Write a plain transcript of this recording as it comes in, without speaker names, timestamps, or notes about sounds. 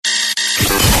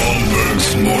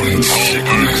Holmberg's morning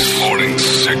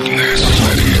sickness.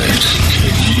 98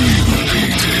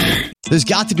 KUPD. There's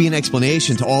got to be an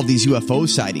explanation to all of these UFO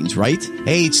sightings, right?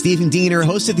 Hey, it's Stephen Diener,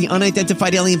 host of the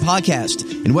Unidentified Alien Podcast.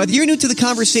 And whether you're new to the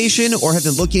conversation or have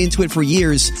been looking into it for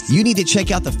years, you need to check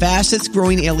out the fastest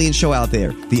growing alien show out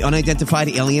there, the Unidentified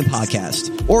Alien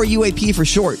Podcast, or UAP for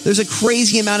short. There's a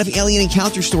crazy amount of alien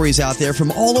encounter stories out there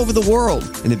from all over the world.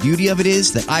 And the beauty of it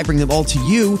is that I bring them all to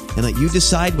you and let you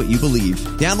decide what you believe.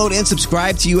 Download and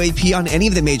subscribe to UAP on any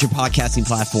of the major podcasting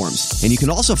platforms. And you can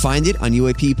also find it on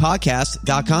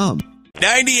UAPpodcast.com.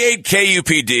 98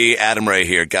 KUPD, Adam Ray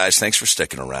here. Guys, thanks for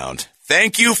sticking around.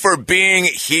 Thank you for being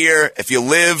here. If you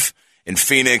live in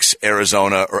Phoenix,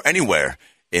 Arizona, or anywhere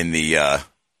in the,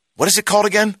 what is it called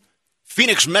again?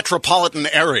 Phoenix metropolitan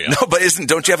area. No, but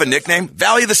don't you have a nickname?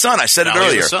 Valley of the Sun. I said it earlier.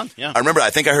 Valley of the Sun, yeah. I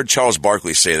think I heard Charles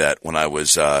Barkley say that when I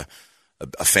was a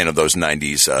fan of those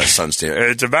 90s Suns team.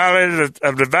 It's a valley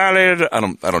of the valley. I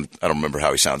don't remember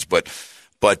how he sounds, but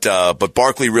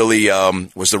Barkley really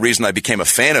was the reason I became a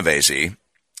fan of AZ,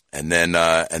 and then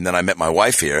I met my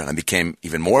wife here, and I became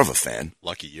even more of a fan.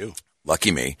 Lucky you,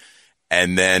 lucky me.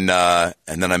 And then I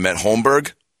met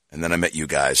Holmberg, and then I met you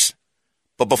guys.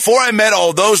 But before I met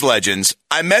all those legends,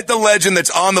 I met the legend that's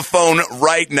on the phone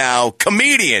right now: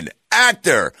 comedian,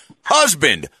 actor,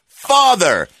 husband,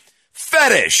 father,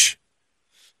 fetish.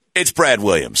 It's Brad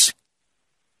Williams.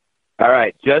 All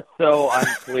right, just so I'm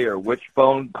clear, which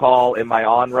phone call am I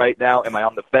on right now? Am I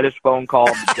on the fetish phone call,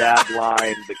 the dad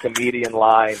line, the comedian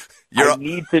line? I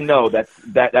need to know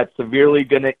that's severely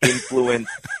going to influence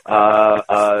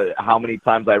how many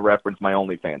times I reference my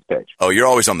OnlyFans page. Oh, you're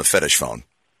always on the fetish phone.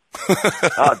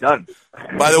 Oh, done.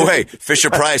 By the way, Fisher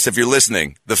Price, if you're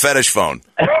listening, the fetish phone.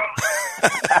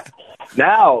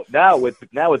 Now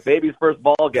with baby's first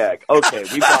ball gag. Okay,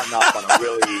 we've gotten off on a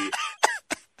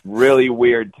really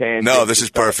weird tangent. No, this is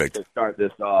perfect to start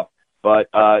this off. But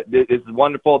this is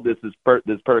wonderful. This is perfect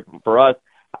for us.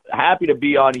 Happy to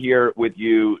be on here with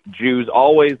you. Jews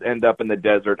always end up in the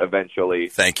desert eventually.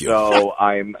 Thank you. So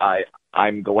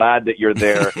I'm glad that you're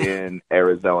there in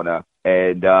Arizona.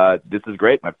 And this is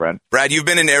great, my friend. Brad, you've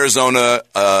been in Arizona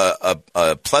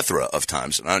a plethora of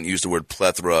times. And I don't use the word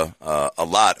plethora a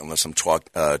lot unless I'm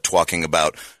talking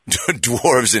about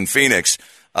dwarves in Phoenix.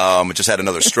 I just had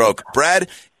another stroke. Brad,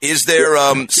 is there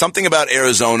something about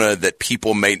Arizona that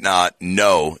people may not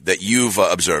know that you've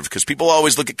observed? Because people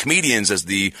always look at comedians as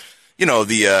the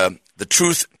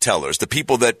truth tellers, the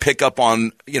people that pick up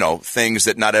on, things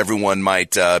that not everyone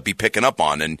might be picking up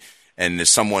on. And as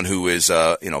someone who is,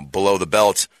 below the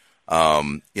belt,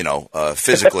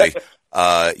 physically,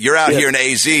 you're out here in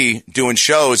AZ doing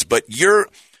shows, but you're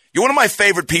one of my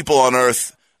favorite people on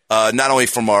earth. Not only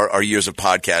from our years of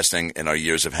podcasting and our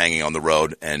years of hanging on the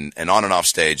road and on and off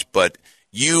stage, but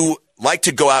you like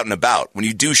to go out and about. When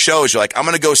you do shows, you're like, I'm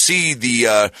going to go see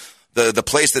the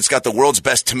place that's got the world's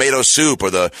best tomato soup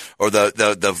or the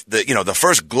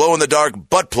first glow in the dark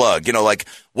butt plug, like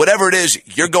whatever it is,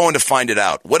 you're going to find it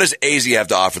out. What does AZ have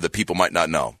to offer that people might not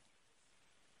know?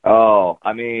 Oh,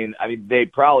 I mean, they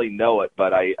probably know it,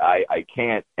 but I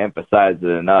can't emphasize it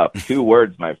enough. 2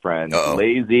 words, my friend. Uh-oh.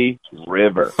 Lazy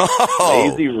River.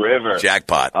 Oh, Lazy River.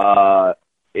 Jackpot.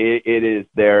 It is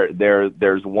there.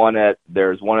 There's one at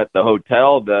the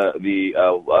hotel,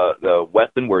 the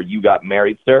Westin where you got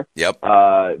married, sir. Yep.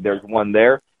 There's one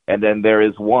there, and then there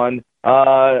is one.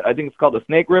 I think it's called the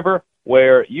Snake River,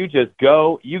 where you just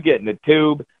go, you get in a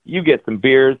tube, you get some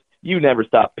beers, you never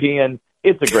stop peeing.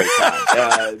 It's a great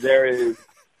time.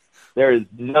 There is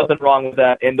nothing wrong with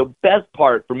that. And the best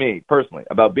part for me personally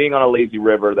about being on a lazy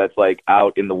river that's like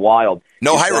out in the wild,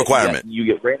 no height requirement. You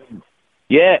get rain.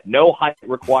 Yeah, no height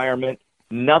requirement,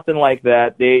 nothing like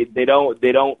that. They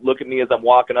don't look at me as I'm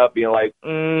walking up being like,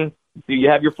 do you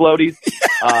have your floaties?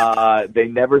 They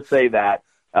never say that.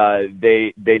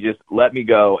 They just let me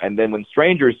go. And then when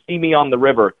strangers see me on the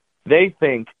river, they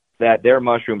think that their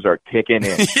mushrooms are kicking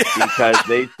in because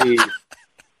they see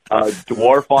a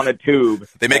dwarf on a tube.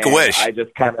 They make a wish. I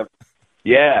just kind of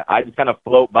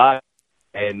float by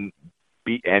and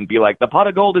be like, the pot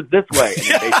of gold is this way.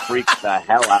 And they freak the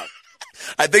hell out.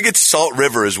 I think it's Salt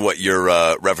River is what you're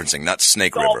referencing, not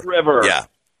Snake River. Salt River. Yeah.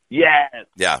 Yes.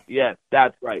 Yeah. Yes,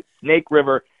 that's right. Snake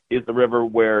River is the river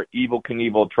where Evel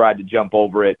Knievel tried to jump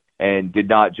over it and did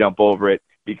not jump over it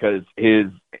because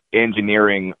his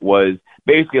engineering was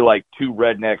basically like 2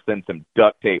 rednecks and some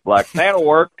duct tape. Like, that'll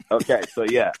work. Okay, so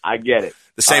yeah, I get it.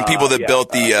 The same people that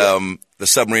built the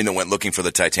submarine that went looking for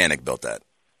the Titanic built that.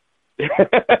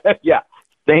 Yeah,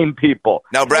 same people.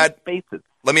 Now, Brad, faces.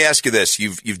 Let me ask you this.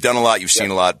 You've done a lot. You've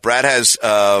seen a lot. Brad has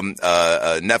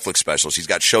Netflix specials. He's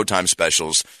got Showtime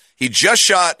specials. He just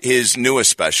shot his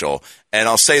newest special, and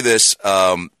I'll say this,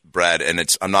 Brad,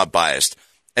 and I'm not biased.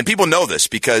 And people know this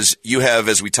because you have,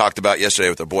 as we talked about yesterday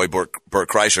with our boy Burt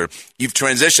Kreischer, you've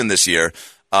transitioned this year,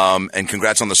 and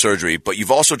congrats on the surgery, but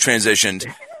you've also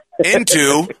transitioned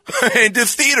into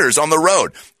theaters on the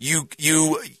road. You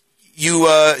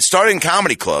started in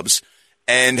comedy clubs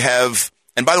and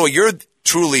by the way, you're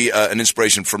truly an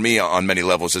inspiration for me on many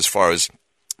levels as far as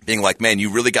being like, man,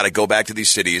 you really got to go back to these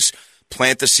cities,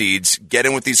 plant the seeds, get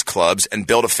in with these clubs, and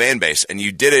build a fan base. And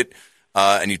you did it,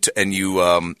 you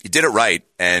did it right.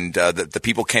 And the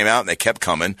people came out and they kept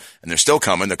coming, and they're still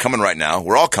coming. They're coming right now.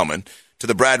 We're all coming to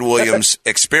the Brad Williams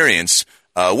experience,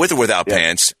 with or without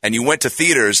pants. And you went to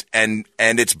theaters, and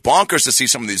it's bonkers to see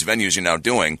some of these venues you're now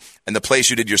doing. And the place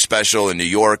you did your special in New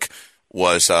York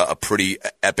was a pretty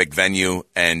epic venue.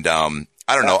 And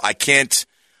I don't know, I can't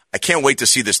wait to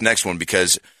see this next one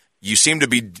because you seem to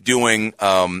be doing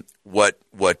what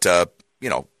a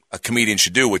comedian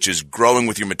should do, which is growing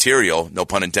with your material, no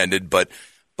pun intended, but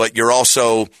you're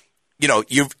also,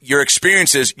 your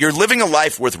experiences, you're living a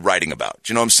life worth writing about.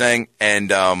 Do you know what I'm saying?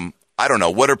 And I don't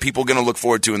know, what are people going to look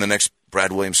forward to in the next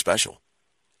Brad Williams special?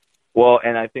 Well,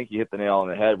 and I think you hit the nail on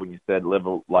the head when you said live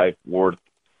a life worth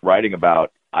writing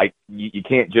about. You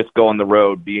can't just go on the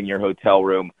road, be in your hotel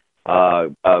room,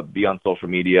 be on social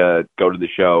media, go to the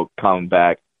show, come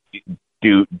back,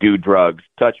 do drugs,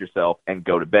 touch yourself, and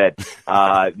go to bed.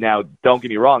 Now, don't get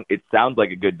me wrong, it sounds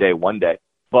like a good day one day,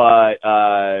 but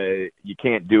you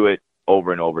can't do it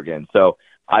over and over again. So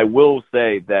I will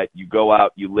say that you go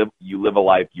out, you live a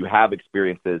life, you have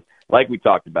experiences like we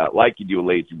talked about, like you do a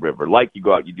lazy river, like you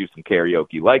go out, you do some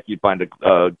karaoke, like you find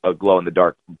a glow in the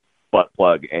dark butt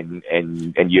plug and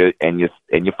you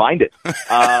find it.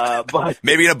 But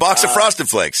maybe in a box of Frosted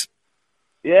Flakes.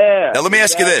 Yeah. Now let me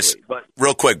ask you this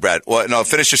real quick, Brad. Well, no,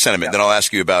 finish your sentiment. Yeah. Then I'll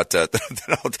ask you about. Then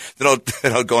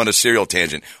I'll go on a serial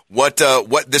tangent. What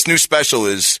this new special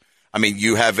is? I mean,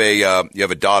 you have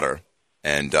a daughter,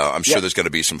 and I'm sure there's going to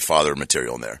be some father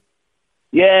material in there.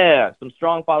 Yeah, some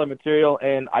strong father material,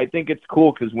 and I think it's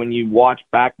cool because when you watch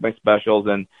back my specials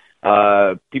and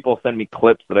people send me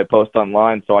clips that I post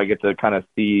online, so I get to kind of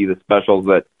see the specials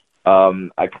that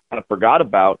I kind of forgot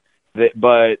about.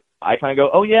 But I kind of go,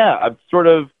 oh yeah, I've sort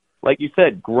of, like you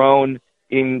said, grown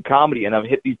in comedy, and I've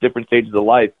hit these different stages of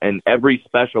life, and every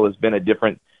special has been a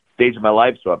different stage of my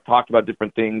life. So I've talked about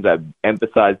different things, I've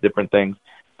emphasized different things.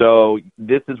 So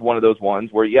this is one of those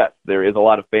ones where yes, there is a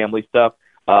lot of family stuff.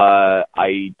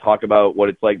 I talk about what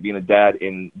it's like being a dad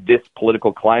in this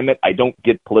political climate. I don't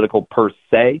get political per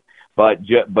se, but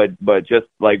just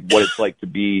like what it's like to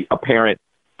be a parent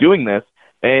doing this.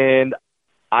 And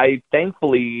I've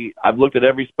looked at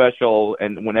every special,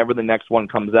 and whenever the next one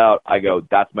comes out, I go,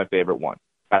 that's my favorite one.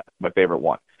 That's my favorite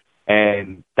one.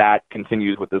 And that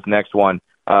continues with this next one.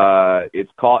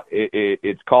 It's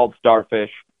called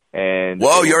Starfish. And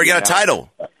whoa, you already got a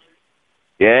title.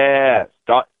 Yeah,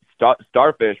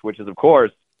 Starfish, which is, of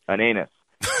course, an anus.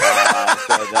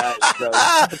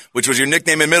 Which was your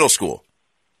nickname in middle school.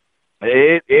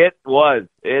 It was.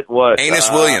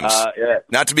 Anus Williams. Yeah.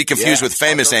 Not to be confused with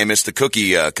Famous Amos, the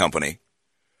cookie company.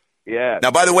 Yeah. Now,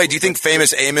 by the way, do you think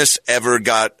Famous Amos ever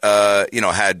got,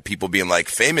 had people being like,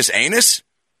 Famous Anus?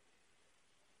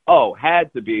 Oh,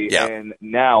 had to be. Yeah. And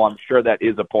now I'm sure that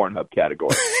is a Pornhub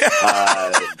category.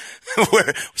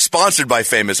 We're sponsored by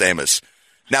Famous Amos.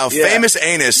 Now, Famous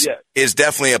Anus is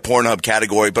definitely a Pornhub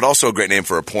category, but also a great name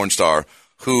for a porn star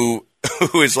who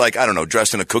is like, I don't know,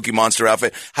 dressed in a Cookie Monster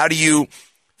outfit.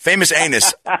 Famous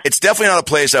Anus, it's definitely not a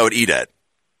place I would eat at.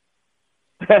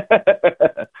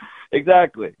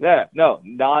 Exactly. Yeah. No,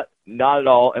 not at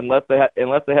all, unless they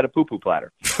had a poo-poo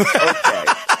platter.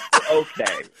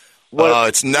 Okay.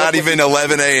 It's not even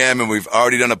 11 a.m. and we've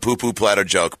already done a poo-poo platter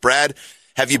joke. Brad,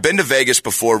 have you been to Vegas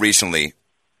before recently?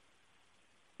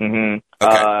 Mm-hmm.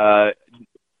 Okay.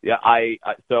 Yeah,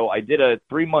 so I did a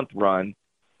 3-month run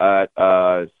at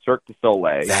Cirque du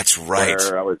Soleil. That's right.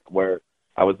 Where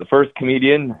I was the first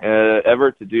comedian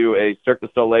ever to do a Cirque du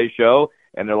Soleil show,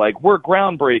 and they're like, "We're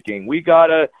groundbreaking. We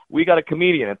got a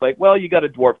comedian." It's like, well, you got a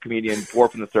dwarf comedian,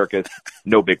 dwarf in the circus,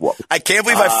 no big whoop. I can't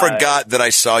believe I forgot that I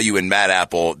saw you in Mad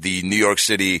Apple, the New York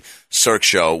City Cirque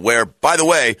show, where, by the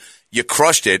way, you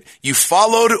crushed it. You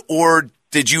followed, or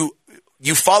did you?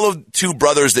 You followed two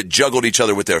brothers that juggled each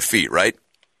other with their feet, right?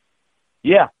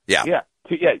 Yeah. Yeah.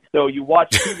 So you watch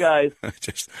two guys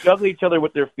juggle each other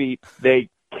with their feet. They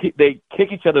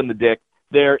kick each other in the dick.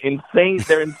 They're insane.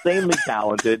 They're insanely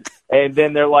talented. And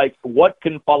then they're like, "What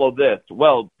can follow this?"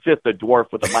 Well, just a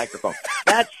dwarf with a microphone.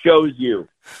 That shows you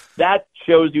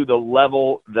the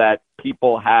level that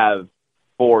people have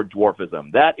for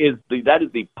dwarfism. That is the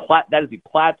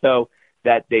plateau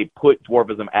that they put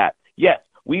dwarfism at. Yes,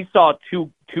 we saw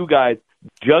two guys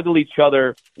juggle each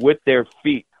other with their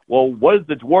feet. Well, what is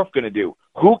the dwarf going to do?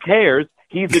 Who cares?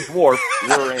 He's a dwarf.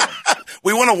 We're in.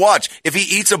 We want to watch. If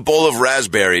he eats a bowl of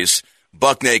raspberries,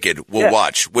 buck naked, we'll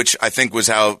watch, which I think was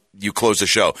how you close the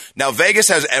show. Now, Vegas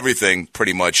has everything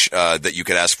pretty much that you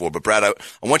could ask for. But, Brad, I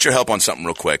want your help on something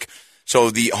real quick.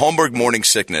 So the Holmberg Morning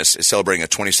Sickness is celebrating a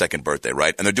 22nd birthday,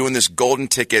 right? And they're doing this golden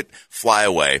ticket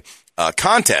flyaway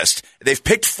contest. They've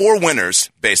picked 4 winners,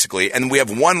 basically, and we have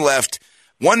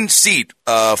one seat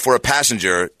for a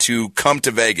passenger to come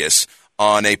to Vegas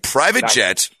on a private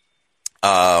jet.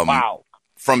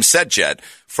 From SetJet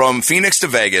from Phoenix to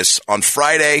Vegas on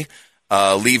Friday,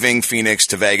 leaving Phoenix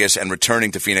to Vegas and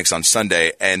returning to Phoenix on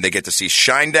Sunday. And they get to see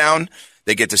Shinedown,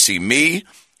 they get to see me,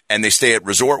 and they stay at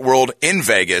Resort World in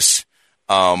Vegas,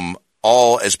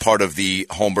 all as part of the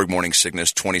Holmberg Morning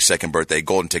Sickness 22nd birthday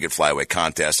golden ticket flyaway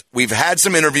contest. We've had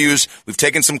some interviews. We've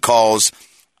taken some calls.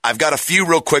 I've got a few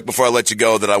real quick before I let you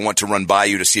go that I want to run by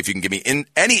you to see if you can give me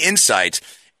any insight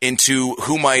into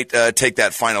who might take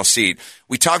that final seat.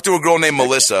 We talked to a girl named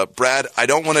Melissa. Brad, I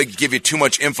don't want to give you too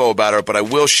much info about her, but I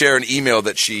will share an email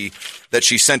that she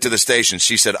sent to the station.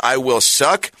 She said, "I will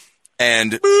suck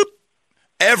and boop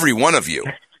every one of you.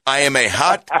 I am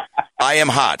hot.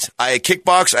 I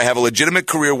kickbox. I have a legitimate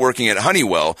career working at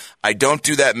Honeywell. I don't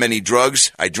do that many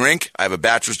drugs. I drink. I have a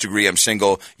bachelor's degree. I'm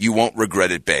single. You won't regret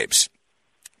it, babes."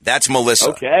 That's Melissa.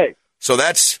 Okay. So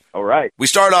that's all right. We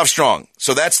started off strong.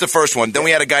 So that's the first one. Then we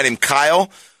had a guy named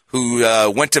Kyle who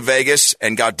went to Vegas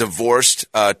and got divorced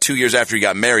 2 years after he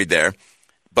got married there.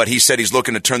 But he said he's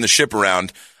looking to turn the ship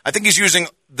around. I think he's using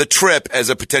the trip as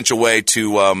a potential way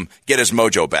to get his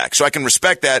mojo back. So I can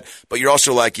respect that. But you're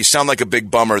also you sound like a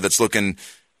big bummer that's looking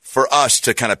for us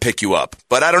to kind of pick you up.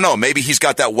 But I don't know. Maybe he's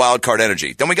got that wild card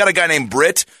energy. Then we got a guy named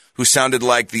Britt who sounded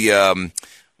like the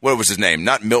what was his name?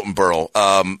 Not Milton Berle.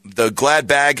 The Glad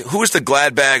Bag. Who was the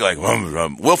Glad Bag?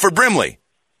 Wilford Brimley.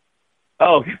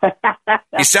 Oh.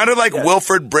 He sounded like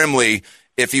Wilford Brimley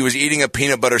if he was eating a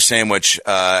peanut butter sandwich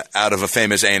out of a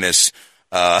famous anus.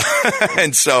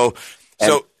 And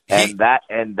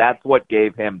that's what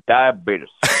gave him diabetes.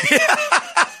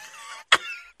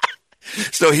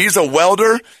 So he's a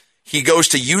welder. He goes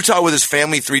to Utah with his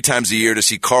family 3 times a year to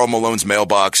see Karl Malone's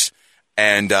mailbox.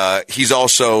 And he's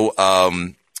also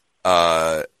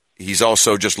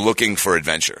just looking for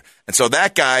adventure. And so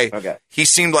that guy, he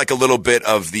seemed like a little bit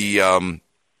of the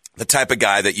type of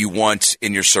guy that you want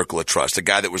in your circle of trust, a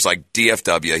guy that was like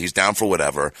DFW. He's down for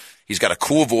whatever. He's got a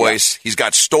cool voice. He's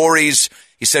got stories.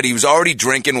 He said he was already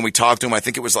drinking when we talked to him. I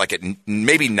think it was like at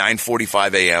maybe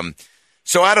 9:45 a.m.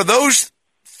 So out of those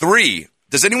 3,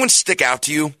 does anyone stick out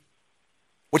to you?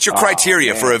 What's your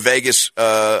criteria for a Vegas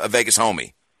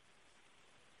homie?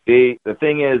 The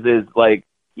thing is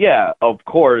yeah, of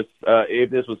course, if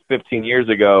this was 15 years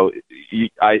ago,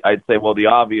 I'd say, well, the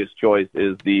obvious choice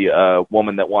is the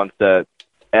woman that wants to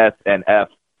S and F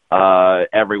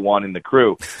everyone in the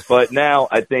crew. But now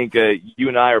I think you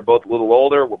and I are both a little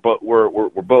older.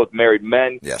 We're both married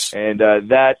men. Yes, and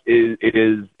that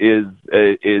is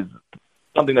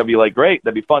something that'd be great.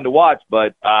 That'd be fun to watch,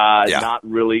 but not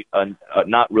really a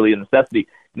necessity.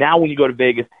 Now, when you go to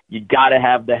Vegas, you got to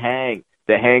have the hang.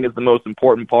 The hang is the most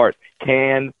important part.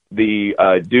 Can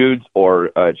the dudes or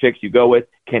chicks you go with,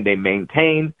 can they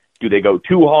maintain? Do they go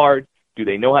too hard? Do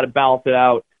they know how to balance it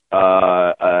out?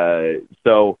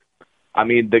 So, I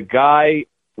mean, the guy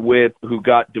who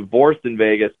got divorced in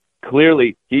Vegas,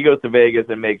 clearly he goes to Vegas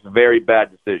and makes very bad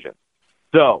decisions.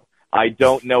 So I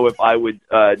don't know if I would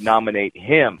nominate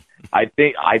him. I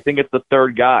think it's the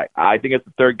third guy. I think it's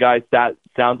the third guy.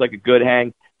 Sounds like a good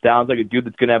hang. Sounds like a dude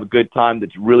that's going to have a good time,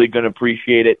 that's really going to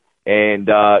appreciate it. And,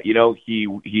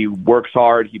 he works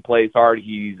hard. He plays hard.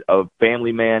 He's a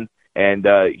family man, and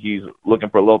he's looking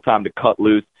for a little time to cut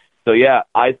loose. So, yeah,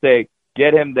 I say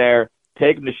get him there,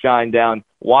 take him to Shinedown,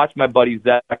 watch my buddy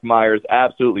Zach Myers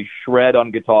absolutely shred on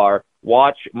guitar,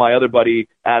 watch my other buddy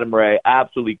Adam Ray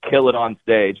absolutely kill it on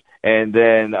stage, and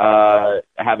then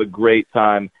have a great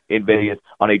time in Vegas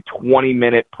on a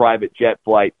 20-minute private jet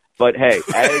flight. But, hey,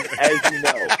 as you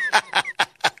know,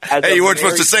 hey, you weren't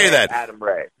supposed to say that. Adam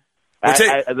Ray. As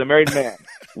a married man,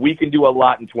 we can do a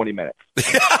lot in 20 minutes.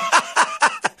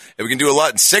 We can do a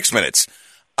lot in 6 minutes.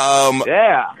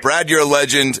 Yeah. Brad, you're a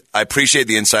legend. I appreciate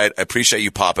the insight. I appreciate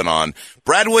you popping on.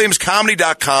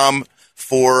 BradWilliamsComedy.com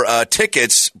for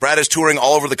tickets. Brad is touring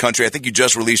all over the country. I think you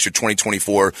just released your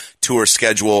 2024 tour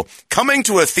schedule. Coming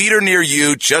to a theater near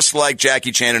you, just like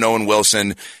Jackie Chan and Owen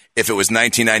Wilson, if it was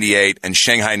 1998 and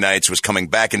Shanghai Nights was coming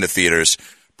back into theaters.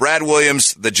 Brad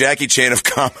Williams, the Jackie Chan of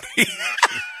comedy.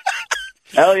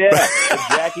 Hell yeah.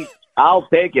 Jackie, I'll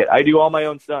take it. I do all my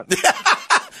own stunts.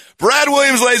 Brad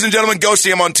Williams, ladies and gentlemen, go see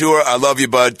him on tour. I love you,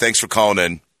 bud. Thanks for calling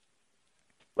in.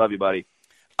 Love you, buddy.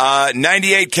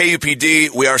 98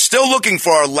 KUPD. We are still looking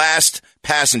for our last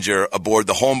passenger aboard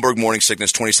the Holmberg Morning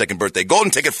Sickness 22nd birthday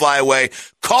golden ticket flyaway.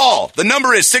 Call. The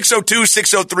number is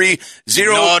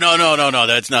 602-603-0. No.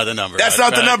 That's not the number. That's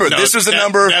not the number. No, this was the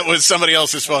number. That was somebody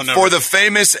else's phone number. For the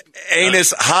famous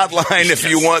anus hotline if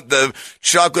you want the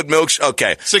chocolate milk.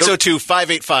 Okay.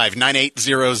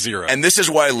 602-585-9800. And this is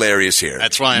why Larry is here.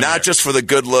 That's why I'm Not here. just for the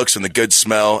good looks and the good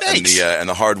smell Thanks. and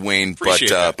the hard wean, Appreciate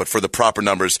but for the proper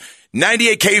numbers.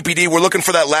 98 KUPD, we're looking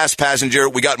for that last passenger.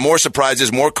 We got more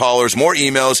surprises, more callers, more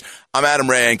emails. I'm Adam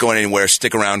Ray. I ain't going anywhere.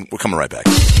 Stick around. We're coming right back.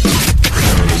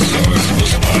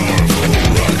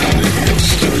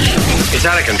 It's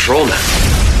out of control now.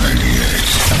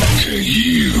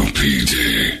 98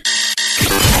 KUPD.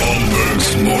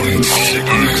 Holmberg's Morning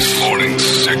Sickness.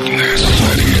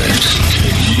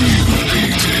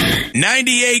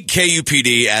 98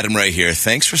 KUPD, Adam Ray here.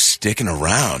 Thanks for sticking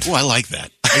around. Oh, I like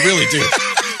that. I really do.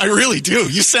 I really do.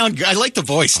 You sound good. I like the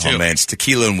voice, too. Oh, man, it's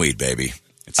tequila and weed, baby.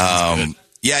 It sounds good.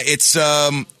 Yeah, it's, I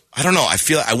don't know. I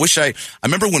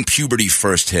remember when puberty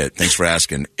first hit. Thanks for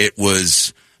asking. It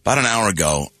was about an hour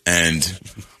ago, and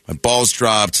my balls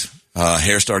dropped,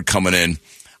 hair started coming in.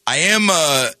 I am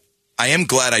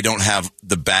glad I don't have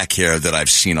the back hair that I've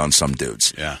seen on some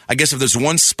dudes. Yeah. I guess if there's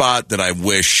one spot that I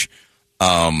wish,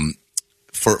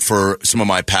 for some of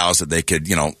my pals that they could,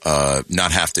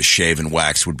 not have to shave and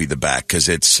wax would be the back, because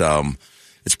it's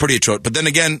pretty atrocious. But then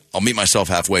again, I'll meet myself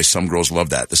halfway. Some girls love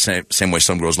that. The same way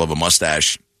some girls love a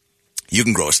mustache. You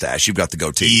can grow a stash. You've got the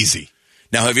goatee. Easy.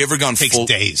 Now, have you ever gone Takes full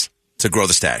days to grow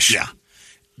the stash? Yeah.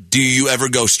 Do you ever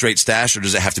go straight stash, or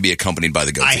does it have to be accompanied by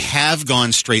the goatee? I have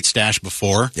gone straight stash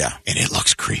before. Yeah. And it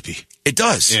looks creepy. It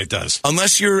does. Yeah, it does.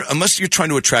 Unless you're trying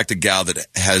to attract a gal that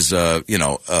has,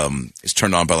 is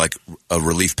turned on by like a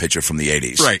relief pitcher from the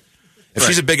 80s. Right. If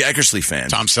she's a big Eckersley fan.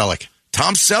 Tom Selleck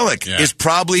is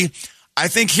probably, I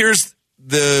think here's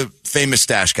the famous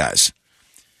stash guys.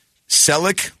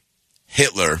 Selleck,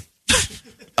 Hitler,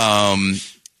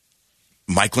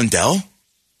 Mike Lindell.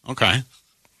 Okay.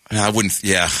 I wouldn't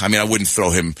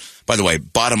throw him. By the way,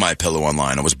 bought a MyPillow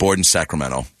online. I was bored in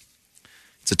Sacramento.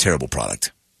 It's a terrible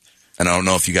product. And I don't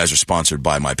know if you guys are sponsored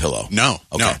by MyPillow. No.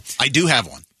 Okay. No. I do have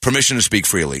one. Permission to speak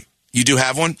freely. You do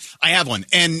have one? I have one.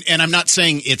 And I'm not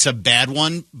saying it's a bad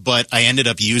one, but I ended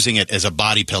up using it as a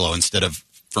body pillow instead of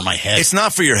for my head. It's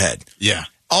not for your head. Yeah.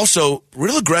 Also,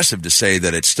 real aggressive to say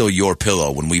that it's still your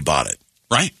pillow when we bought it.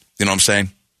 Right. You know what I'm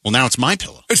saying? Well, now it's my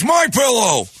pillow. It's my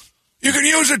pillow. You can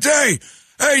use it, Hey,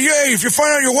 if you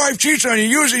find out your wife cheats on you,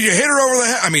 use it, you hit her over the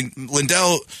head. I mean,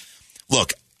 Lindell,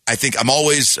 look, I think I'm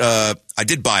always, I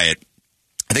did buy it.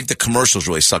 I think the commercials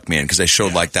really sucked me in because they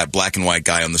showed like that black and white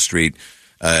guy on the street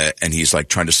and he's like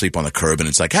trying to sleep on the curb and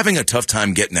it's like having a tough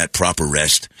time getting that proper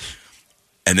rest.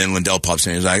 And then Lindell pops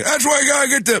in and he's like, that's why you gotta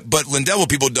get the, but Lindell, what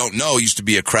people don't know, used to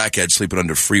be a crackhead sleeping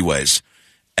under freeways.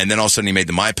 And then all of a sudden he made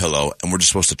the MyPillow and we're just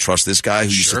supposed to trust this guy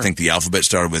who used to think the alphabet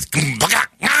started with.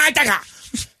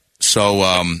 So,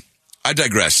 I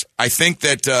digress. I think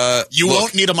that you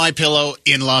won't need a MyPillow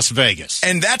in Las Vegas.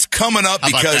 And that's coming up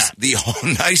because the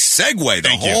nice segue, the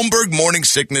Holmberg Morning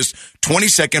Sickness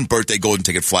 22nd birthday golden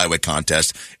ticket flyaway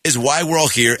contest is why we're all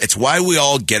here. It's why we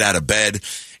all get out of bed.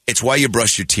 It's why you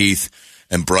brush your teeth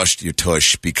and brush your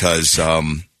tush because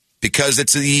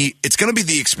it's going to be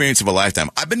the experience of a lifetime.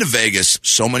 I've been to Vegas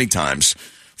so many times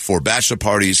for bachelor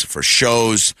parties, for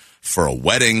shows, for a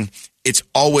wedding. It's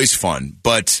always fun,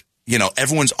 but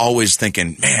everyone's always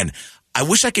thinking, man, I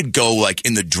wish I could go like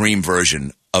in the dream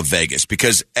version of Vegas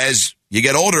because as you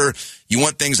get older, you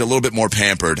want things a little bit more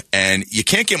pampered and you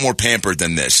can't get more pampered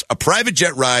than this. A private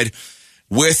jet ride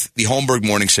with the Holmberg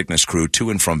Morning Sickness crew to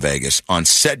and from Vegas on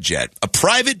Set Jet, a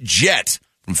private jet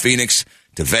from Phoenix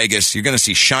to Vegas. You're going to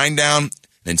see Shinedown, an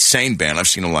insane band. I've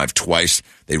seen them live twice.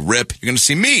 They rip. You're going to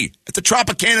see me at the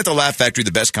Tropicana at the Laugh Factory,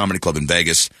 the best comedy club in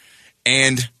Vegas.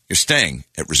 And you're staying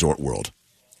at Resort World.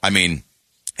 I mean,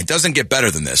 it doesn't get better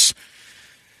than this.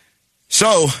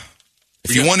 So,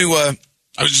 if you want to...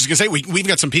 I was just going to say, we've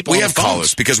got some people we on have the phones.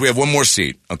 callers because we have one more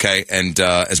seat, okay? And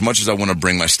as much as I want to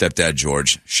bring my stepdad,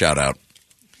 George, shout out.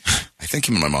 I think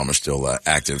him and my mom are still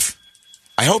active.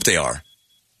 I hope they are.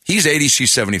 He's 80,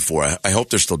 she's 74. I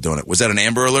hope they're still doing it. Was that an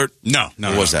Amber Alert? No.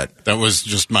 What was that? That was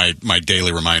just my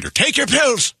daily reminder. Take your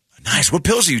pills! Nice. What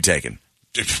pills are you taking?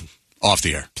 Off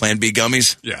the air. Plan B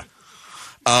gummies? Yeah.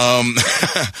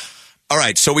 All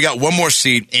right, so we got one more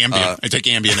seat. Ambien. I take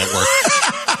Ambien at work.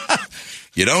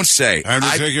 You don't say.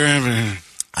 I take your Ambien.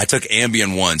 I took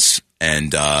Ambien once,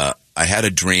 and I had a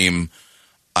dream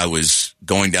I was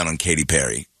going down on Katy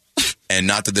Perry. And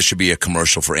not that this should be a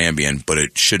commercial for Ambien, but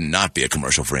it should not be a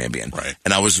commercial for Ambien. Right.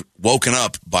 And I was woken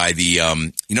up by the,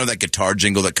 you know that guitar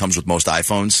jingle that comes with most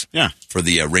iPhones? Yeah. For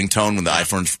the ringtone when the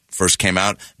iPhone first came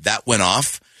out? That went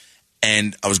off.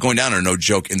 And I was going down there, no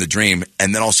joke, in the dream.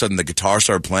 And then all of a sudden the guitar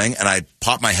started playing. And I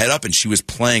popped my head up and she was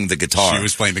playing the guitar. She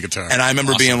was playing the guitar. And I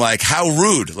remember being like, how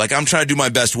rude. Like, I'm trying to do my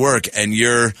best work and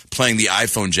you're playing the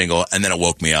iPhone jingle. And then it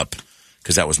woke me up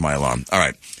because that was my alarm. All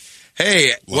right.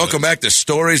 Hey, welcome back to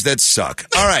Stories That Suck.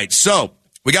 All right, so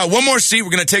we got one more seat.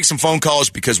 We're going to take some phone calls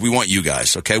because we want you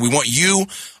guys, okay? We want you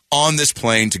on this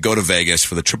plane to go to Vegas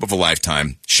for the trip of a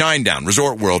lifetime. Shinedown,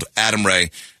 Resort World, Adam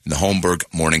Ray, and the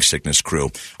Holmberg Morning Sickness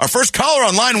crew. Our first caller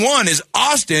on line one is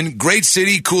Austin. Great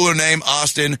city, cooler name,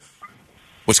 Austin.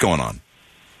 What's going on?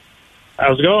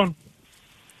 How's it going?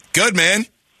 Good, man.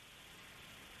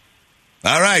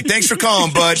 All right, thanks for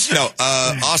calling, bud. No,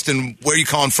 Austin, where are you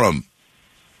calling from?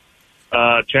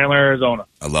 Chandler, Arizona.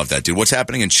 I love that, dude. What's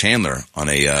happening in Chandler on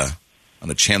a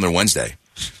Chandler Wednesday?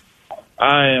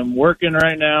 I am working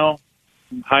right now.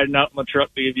 I'm hiding out in the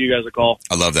truck to give you guys a call.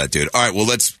 I love that, dude. All right, well,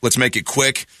 let's make it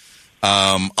quick.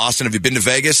 Austin, have you been to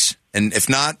Vegas? And if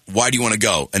not, why do you want to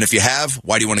go? And if you have,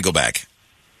 why do you want to go back?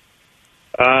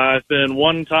 I've been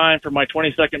one time for my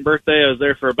 22nd birthday. I was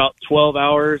there for about 12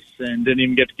 hours and didn't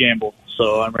even get to gamble.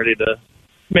 So I'm ready to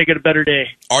make it a better day.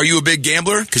 Are you a big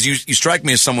gambler? Because you strike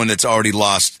me as someone that's already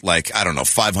lost, like, I don't know,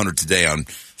 500 today on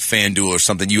FanDuel or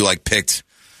something. You, like, picked,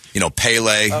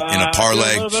 Pele in a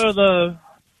parlay. A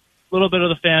little bit of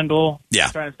the FanDuel. Yeah.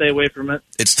 Trying to stay away from it.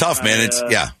 It's tough, man.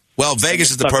 Yeah. Well,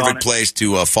 Vegas is the perfect place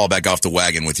to fall back off the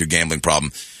wagon with your gambling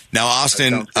problem. Now,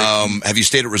 Austin, have you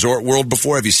stayed at Resort World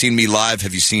before? Have you seen me live?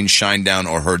 Have you seen Shinedown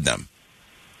or heard them?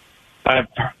 I've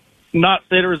not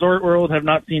stayed at Resort World, have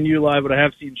not seen you live, but I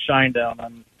have seen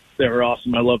Shinedown. They were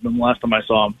awesome. I loved them last time I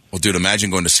saw them. Well, dude,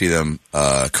 imagine going to see them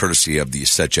courtesy of the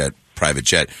SetJet private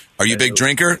jet. Are you a big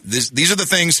drinker? These are the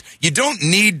things. You don't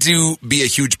need to be a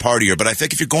huge partier, but I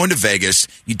think if you're going to Vegas,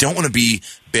 you don't want to be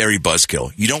Barry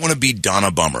Buzzkill. You don't want to be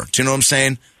Donna Bummer. Do you know what I'm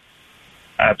saying?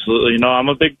 Absolutely. No, I'm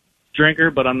a big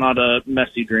drinker, but I'm not a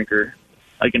messy drinker.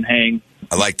 I can hang.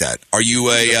 I like that. Are you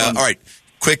all right,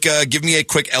 quick, give me a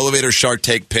quick elevator Shark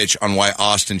Take pitch on why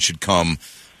Austin should come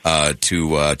to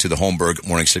the Holmberg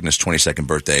Morning Sickness 22nd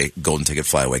birthday Golden Ticket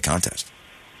Flyaway contest.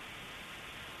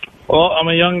 Well, I'm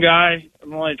a young guy.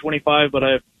 I'm only 25, but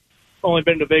I've only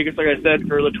been to Vegas, like I said,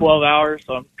 for the 12 hours,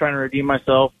 so I'm trying to redeem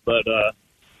myself. But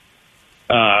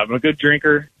I'm a good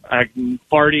drinker. I can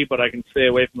party, but I can stay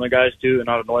away from the guys, too, and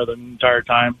not annoy them the entire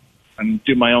time and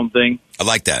do my own thing. I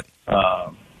like that.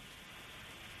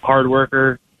 Hard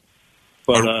worker.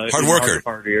 But, hard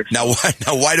worker. Now,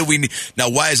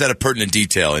 why is that a pertinent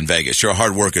detail in Vegas? You're a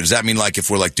hard worker. Does that mean, like, if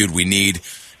we're like, dude, we need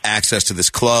access to this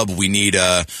club, we need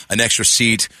an extra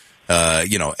seat, at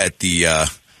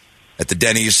the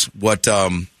Denny's? What?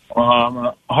 I'm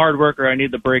a hard worker. I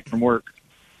need the break from work.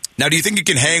 Now, do you think you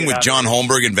can hang with John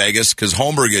Holmberg in Vegas? Because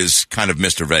Holmberg is kind of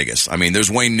Mr. Vegas. I mean, there's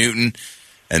Wayne Newton,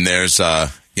 and there's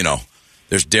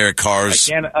there's Derek Carr's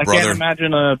brother. I can't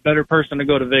imagine a better person to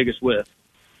go to Vegas with.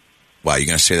 Wow, you're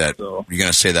going to say that? So. You're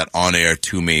going to say that on air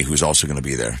to me, who's also going to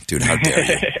be there, dude? How dare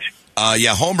you?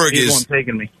 Yeah, Holmberg He's the one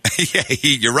taking me. Yeah,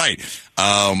 you're right.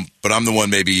 But I'm the one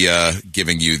maybe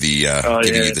giving you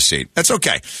the seat. That's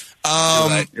okay.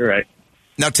 You're right.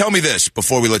 Now tell me this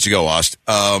before we let you go, Ost.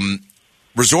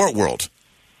 Resort World,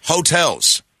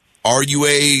 hotels. Are you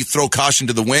a throw caution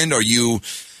to the wind? Are you,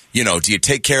 do you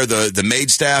take care of the maid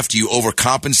staff? Do you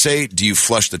overcompensate? Do you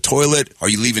flush the toilet? Are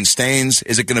you leaving stains?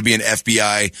 Is it going to be an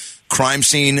FBI crime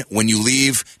scene when you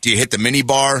leave? Do you hit the mini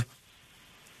bar?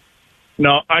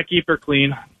 No, I keep her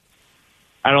clean.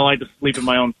 I don't like to sleep in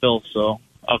my own filth, so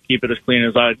I'll keep it as clean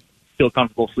as I feel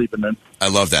comfortable sleeping in. I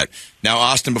love that. Now,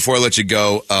 Austin, before I let you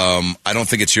go, I don't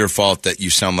think it's your fault that you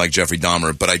sound like Jeffrey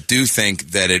Dahmer, but I do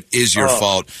think that it is your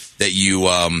fault that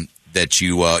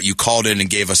you called in and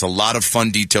gave us a lot of fun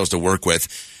details to work with.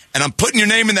 And I'm putting your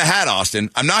name in the hat, Austin.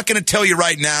 I'm not going to tell you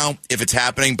right now if it's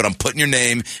happening, but I'm putting your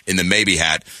name in the maybe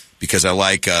hat because I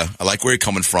like where you're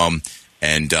coming from.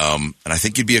 And I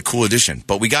think you'd be a cool addition.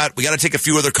 But we got to take a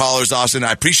few other callers, Austin.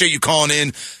 I appreciate you calling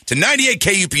in to 98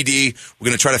 KUPD. We're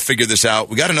going to try to figure this out.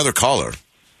 We got another caller.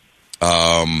 We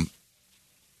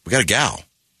got a gal.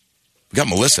 We got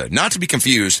Melissa. Not to be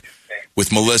confused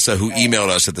with Melissa, who emailed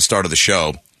us at the start of the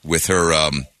show with her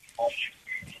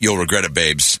 "You'll regret it,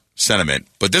 babes" sentiment.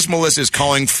 But this Melissa is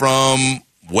calling from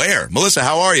where? Melissa,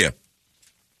 how are you?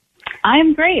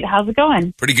 I'm great. How's it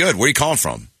going? Pretty good. Where are you calling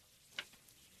from?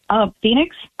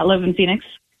 Phoenix. I live in Phoenix.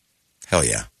 Hell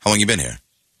yeah. How long you been here?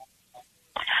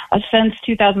 Since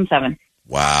 2007.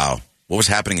 Wow. What was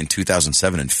happening in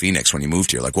 2007 in Phoenix when you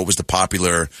moved here? Like, what was the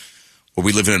popular? Were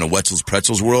we living in a Wetzel's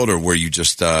Pretzels world, or were you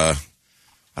just? I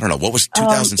don't know. What was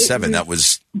 2007? That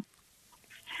was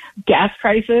gas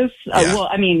prices. Yeah. Well,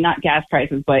 I mean, not gas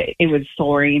prices, but it was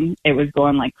soaring. It was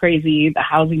going like crazy. The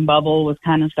housing bubble was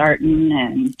kind of starting.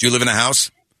 And do you live in a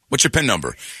house? What's your PIN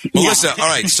number? Melissa, all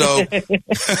right, so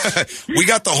we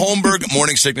got the Holmberg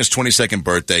Morning Sickness 22nd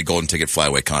birthday golden ticket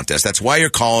flyaway contest. That's why you're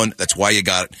calling. That's why you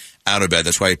got out of bed.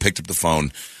 That's why you picked up the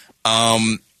phone.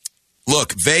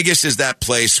 Look, Vegas is that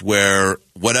place where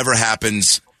whatever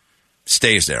happens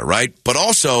stays there, right? But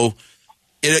also,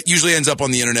 it usually ends up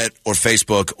on the internet or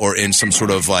Facebook or in some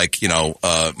sort of like,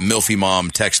 Milfy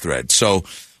Mom text thread. So,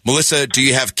 Melissa, do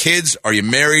you have kids? Are you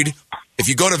married? If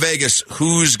you go to Vegas,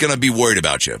 who's going to be worried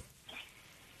about you?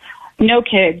 No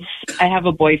kids. I have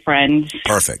a boyfriend.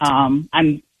 Perfect. No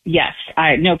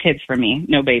kids for me.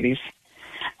 No babies.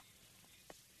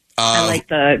 I like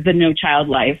the no child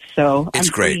life, so it's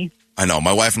I'm great. free. I know.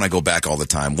 My wife and I go back all the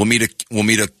time. We'll meet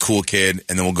a cool kid,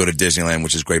 and then we'll go to Disneyland,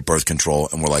 which is great birth control.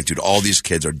 And we're like, dude, all these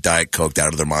kids are Diet Coked out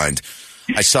of their mind.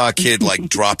 I saw a kid like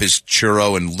drop his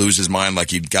churro and lose his mind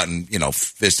like he'd gotten,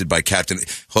 fisted by Captain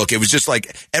Hook. It was just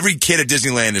like every kid at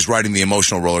Disneyland is riding the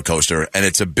emotional roller coaster, and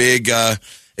it's a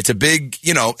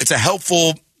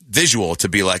helpful visual to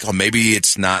be like, oh, maybe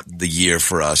it's not the year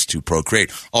for us to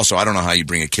procreate. Also, I don't know how you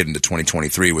bring a kid into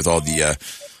 2023 with all the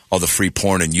free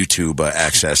porn and YouTube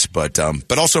access, but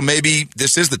also maybe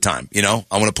this is the time. I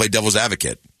want to play devil's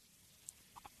advocate.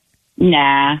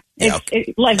 Nah, Yeah,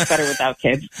 life's better without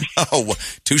kids. Oh,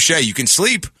 touche. You can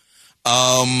sleep.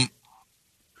 Okay,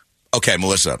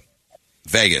 Melissa,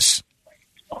 Vegas.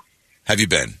 Have you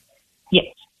been?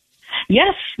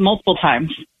 Yes, multiple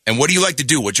times. And what do you like to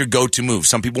do? What's your go-to move?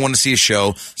 Some people want to see a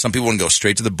show. Some people want to go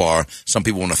straight to the bar. Some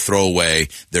people want to throw away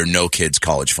their no kids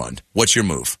college fund. What's your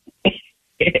move?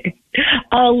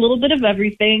 A little bit of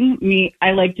everything.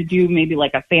 I like to do maybe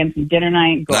like a fancy dinner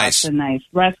night, go out to a nice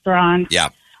restaurant. Yeah.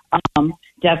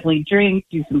 Definitely drink,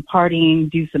 do some partying,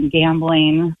 do some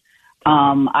gambling.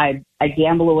 I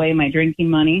gamble away my drinking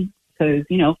money because,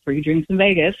 free drinks in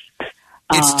Vegas.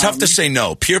 It's tough to say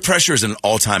no. Peer pressure is an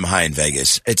all-time high in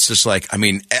Vegas. It's just like,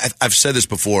 I've said this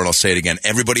before and I'll say it again.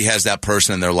 Everybody has that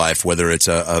person in their life, whether it's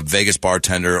a Vegas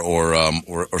bartender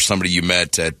or somebody you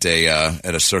met at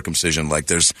a circumcision. Like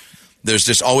there's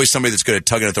just always somebody that's good at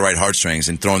tugging at the right heartstrings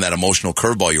and throwing that emotional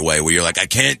curveball your way where you're like, I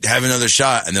can't have another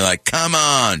shot. And they're like, come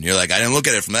on. You're like, I didn't look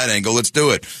at it from that angle. Let's do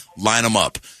it. Line them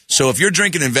up. So if you're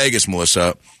drinking in Vegas,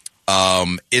 Melissa,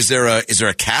 is there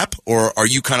a cap, or are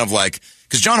you kind of like,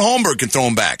 because John Holmberg can throw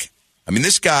him back. I mean,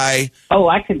 this guy. Oh,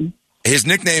 I can. His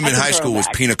nickname in high school was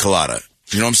Pina Colada.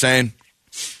 You know what I'm saying?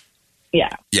 Yeah.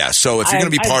 Yeah. So if you're going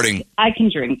to be partying. I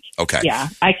can drink. Okay. Yeah.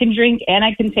 I can drink and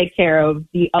I can take care of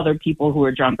the other people who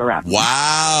are drunk around me.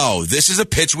 Wow. This is a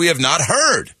pitch we have not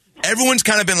heard. Everyone's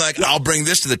kind of been like, I'll bring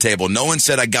this to the table. No one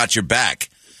said I got your back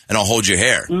and I'll hold your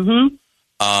hair. Mm-hmm.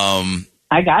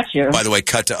 I got you. By the way,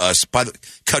 cut to us.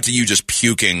 Cut to you just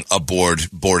puking aboard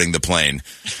boarding the plane.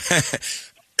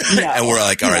 No, and we're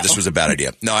like, all right, this was a bad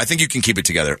idea. No, I think you can keep it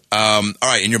together. All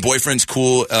right, and your boyfriend's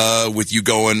cool with you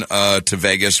going to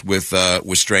Vegas with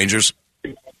strangers?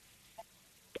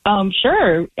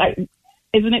 Sure.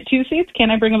 Isn't it 2 seats?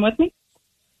 Can I bring him with me?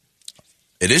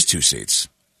 It is 2 seats.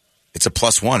 It's a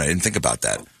 +1. I didn't think about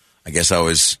that. I guess I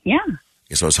was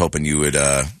hoping you would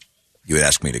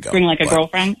ask me to go. Bring like a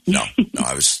girlfriend? No,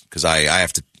 I was, because I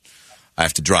have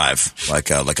to drive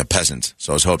like a peasant.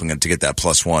 So I was hoping to get that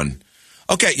 +1.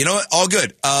 Okay, you know what? All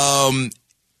good. Now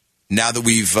that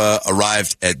we've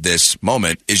arrived at this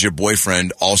moment, is your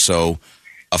boyfriend also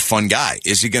a fun guy?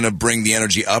 Is he going to bring the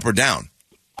energy up or down?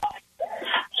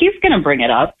 He's going to bring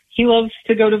it up. He loves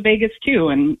to go to Vegas too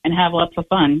and have lots of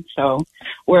fun. So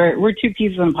we're two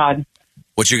peas in a pod.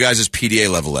 What's your guys' PDA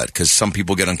level at? Because some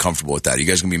people get uncomfortable with that. Are you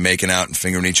guys going to be making out and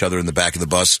fingering each other in the back of the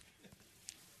bus?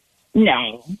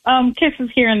 No. Kisses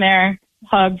here and there.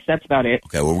 Hugs. That's about it.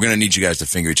 Okay, well, we're going to need you guys to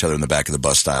finger each other in the back of the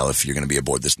bus style if you're going to be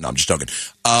aboard this. No, I'm just joking.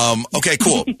 Okay,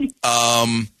 cool.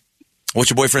 What's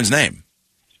your boyfriend's name?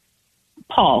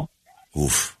 Paul.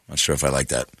 Oof, not sure if I like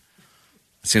that.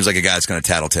 Seems like a guy that's going to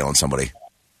tattletale on somebody.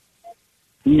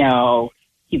 No,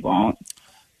 he won't.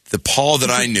 The Paul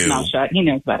that I knew. His mouth shut. He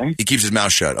knows better. He keeps his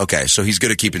mouth shut. Okay, so he's good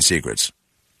at keeping secrets.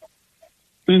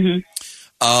 Mm-hmm.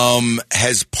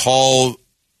 Has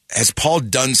Paul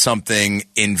done something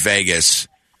in Vegas?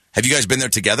 Have you guys been there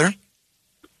together?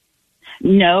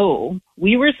 No.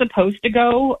 We were supposed to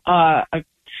go a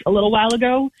little while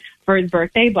ago for his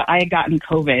birthday, but I had gotten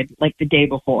COVID like the day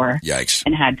before. Yikes.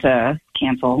 And had to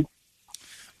cancel.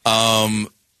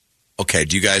 Okay,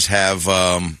 do you guys have,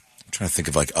 I'm trying to think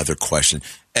of like other questions.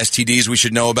 STDs we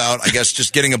should know about? I guess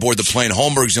just getting aboard the plane.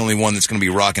 Holmberg's the only one that's going to be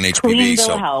rocking HPV. Clean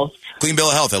bill of health. Clean bill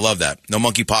of health. I love that. No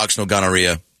monkeypox, no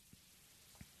gonorrhea.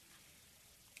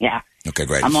 Yeah. Okay,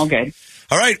 great. I'm all good.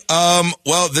 All right.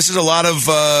 Well, this is a lot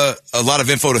of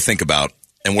info to think about,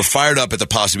 and we're fired up at the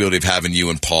possibility of having you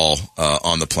and Paul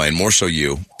on the plane. More so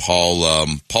you, Paul.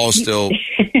 Paul's still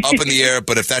up in the air,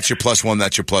 but if that's your +1,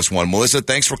 that's your +1. Melissa,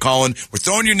 thanks for calling. We're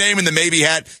throwing your name in the maybe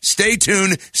hat. Stay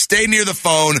tuned. Stay near the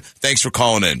phone. Thanks for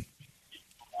calling in.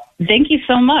 Thank you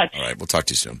so much. All right, we'll talk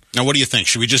to you soon. Now, what do you think?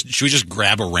 Should we just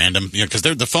grab a random? Because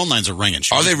the phone lines are ringing.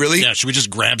 Are they really? Yeah. Should we just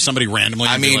grab somebody randomly?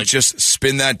 I mean, just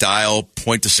spin that dial,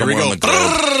 point to somewhere on the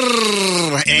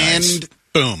globe, and nice.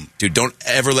 Boom, dude! Don't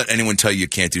ever let anyone tell you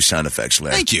can't do sound effects,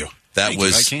 Larry. Thank you. I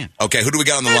can. Okay. Who do we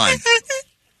got on the line?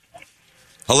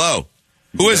 Hello.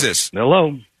 Who is this?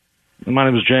 Hello. My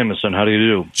name is Jameson. How do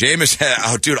you do? Jameson.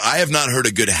 Oh, dude, I have not heard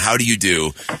a good how do you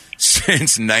do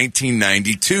since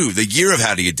 1992, the year of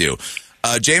how do you do.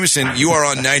 Jameson, you are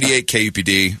on 98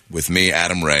 KUPD with me,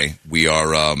 Adam Ray. We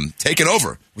are taking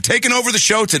over. We're taking over the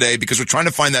show today because we're trying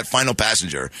to find that final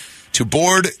passenger to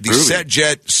board the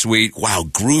SetJet suite. Wow,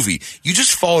 groovy. You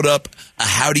just followed up a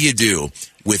how do you do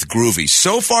with groovy.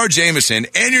 So far, Jameson,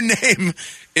 and your name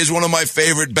is one of my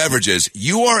favorite beverages.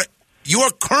 You are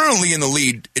currently in the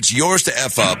lead. It's yours to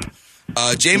F up.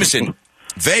 Jameson,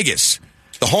 Vegas.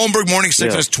 The Holmberg Morning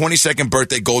Sickness 22nd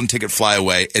birthday golden ticket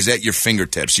flyaway is at your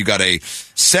fingertips. You got a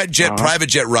SetJet private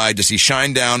jet ride to see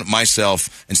Shinedown,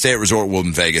 myself, and stay at Resort World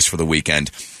in Vegas for the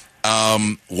weekend.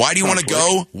 Why do you want to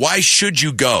go? Why should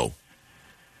you go?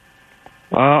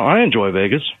 I enjoy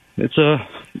Vegas. It's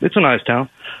a nice town.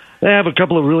 They have a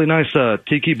couple of really nice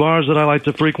tiki bars that I like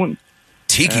to frequent.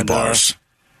 Tiki bars?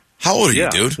 How old are you,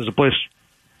 dude? There's a place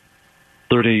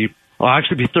 30. I'll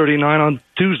actually be 39 on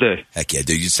Tuesday. Heck yeah,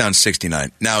 dude. You sound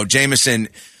 69. Now, Jameson,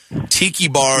 tiki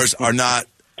bars are not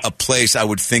a place I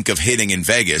would think of hitting in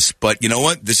Vegas, but you know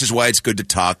what? This is why it's good to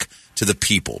talk to the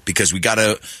people, because we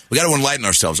gotta enlighten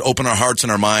ourselves, open our hearts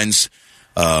and our minds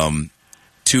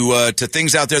to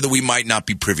things out there that we might not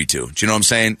be privy to. Do you know what I'm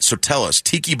saying? So tell us,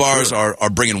 tiki bars are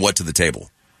bringing what to the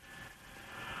table?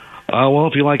 Well,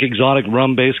 if you like exotic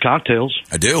rum-based cocktails.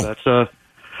 I do. That's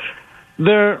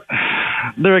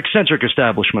they're eccentric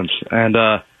establishments, and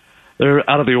they're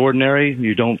out of the ordinary.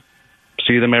 You don't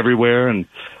see them everywhere, and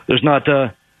there's not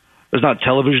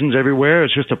televisions everywhere.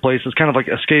 It's just a place that's kind of like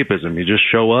escapism. You just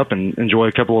show up and enjoy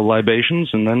a couple of libations,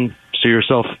 and then see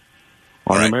yourself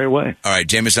on your merry way. All right,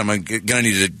 Jameson, I'm going to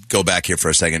need to go back here for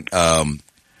a second.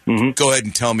 Go ahead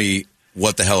and tell me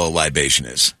what the hell a libation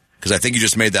is. Because I think you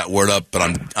just made that word up, but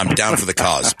I'm down for the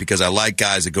cause. Because I like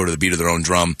guys that go to the beat of their own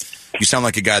drum. You sound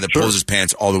like a guy that pulls his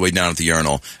pants all the way down at the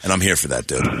urinal, and I'm here for that,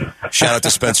 dude. Shout out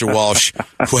to Spencer Walsh,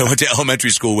 who I went to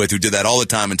elementary school with, who did that all the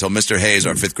time until Mr. Hayes,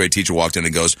 our 5th grade teacher, walked in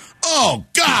and goes, "Oh,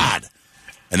 God!"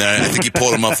 And then I think he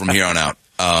pulled him up from here on out.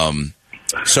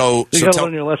 So you got to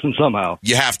learn your lesson somehow.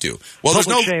 You have to. Well,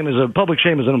 public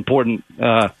shame is an important.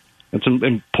 It's an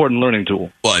important learning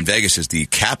tool. Well, and Vegas is the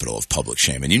capital of public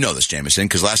shame. And you know this, Jameson,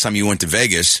 because last time you went to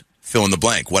Vegas, fill in the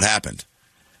blank. What happened?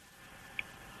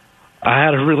 I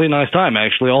had a really nice time,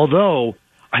 actually, although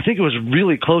I think it was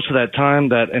really close to that time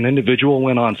that an individual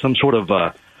went on some sort of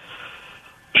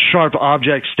sharp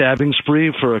object stabbing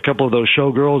spree for a couple of those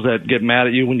showgirls that get mad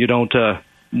at you when you don't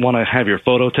want to have your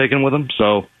photo taken with them.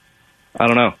 So, I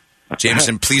don't know.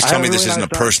 Jameson, please tell me this isn't a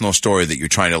personal story that you're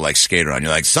trying to, like, skate around.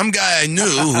 You're like, some guy I knew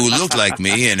who looked like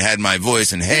me and had my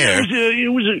voice and hair. He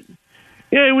looked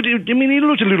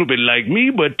a little bit like me,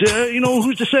 but,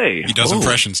 who's to say? He does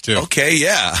impressions, too. Okay,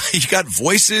 yeah. You got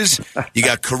voices, you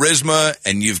got charisma,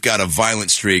 and you've got a violent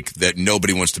streak that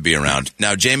nobody wants to be around.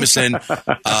 Now, Jameson,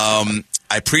 I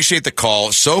appreciate the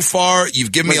call. So far,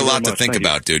 you've given me a lot to think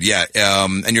about, dude. Yeah,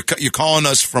 and you're calling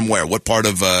us from where? What part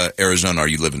of Arizona are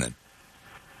you living in?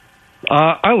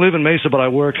 I live in Mesa, but I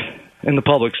work in the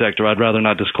public sector. I'd rather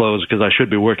not disclose because I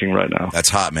should be working right now. That's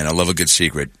hot, man. I love a good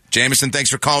secret. Jameson, thanks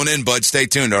for calling in, bud. Stay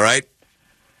tuned, all right?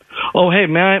 Oh, hey,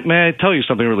 may I tell you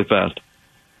something really fast?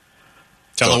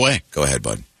 Tell away. Go ahead,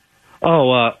 bud.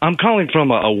 Oh, I'm calling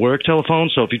from a work telephone,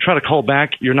 so if you try to call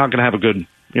back, you're not going to have good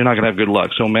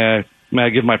luck. So may I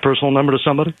give my personal number to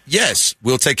somebody? Yes,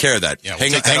 we'll take care of that. Yeah,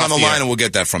 hang on the line and we'll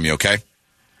get that from you, okay?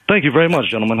 Thank you very much,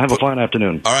 gentlemen. Have a fine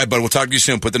afternoon. All right, bud. We'll talk to you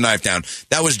soon. Put the knife down.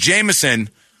 That was Jameson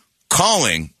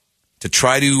calling to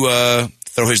try to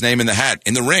throw his name in the hat,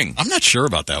 in the ring. I'm not sure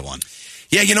about that one.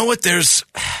 Yeah, you know what?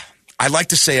 I like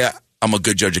to say I'm a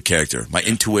good judge of character. My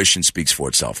intuition speaks for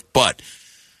itself. But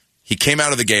he came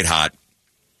out of the gate hot.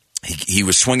 He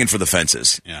was swinging for the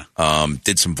fences. Yeah.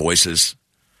 Did some voices.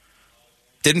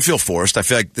 Didn't feel forced. I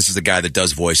feel like this is the guy that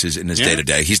does voices in his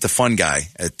day-to-day. He's the fun guy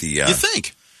at the... you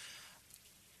think?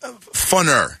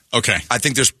 Funner. Okay. I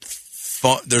think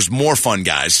there's more fun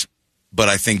guys, but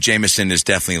I think Jameson is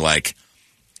definitely like,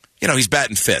 he's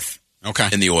batting fifth. Okay.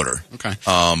 In the order. Okay.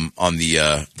 On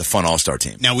the Fun All-Star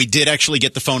team. Now, we did actually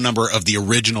get the phone number of the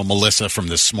original Melissa from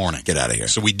this morning. Get out of here.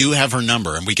 So we do have her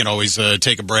number, and we can always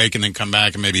take a break and then come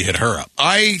back and maybe hit her up.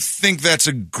 I think that's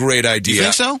a great idea. You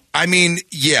think so? I mean,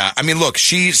 yeah. I mean, look,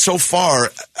 she so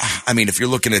far. I mean, if you're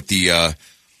looking at the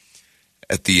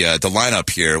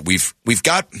lineup here, we've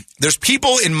got. There's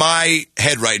people in my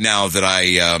head right now that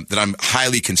I'm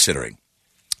highly considering.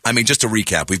 I mean, just to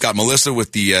recap, we've got Melissa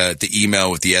with the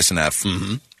email with the SNF.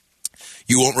 Mm-hmm.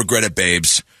 You won't regret it,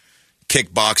 babes.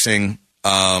 Kickboxing.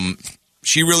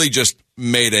 She really just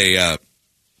made a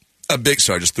big.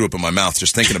 Sorry, I just threw up in my mouth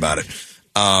just thinking about it.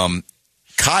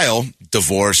 Kyle,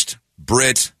 divorced.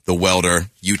 Britt, the welder,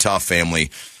 Utah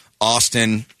family.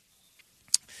 Austin.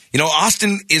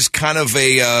 Austin is kind of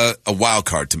a wild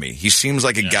card to me. He seems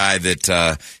like a guy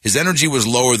that his energy was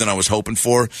lower than I was hoping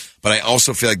for, but I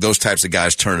also feel like those types of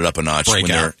guys turn it up a notch when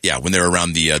they're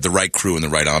around the right crew and the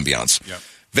right ambiance. Yep.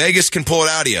 Vegas can pull it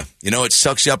out of you. It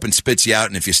sucks you up and spits you out,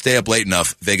 and if you stay up late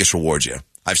enough, Vegas rewards you.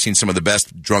 I've seen some of the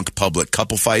best drunk public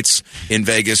couple fights in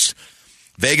Vegas.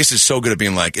 Vegas is so good at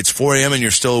being like, it's 4 a.m. and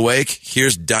you're still awake?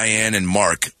 Here's Diane and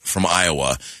Mark from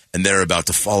Iowa, and they're about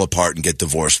to fall apart and get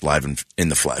divorced live in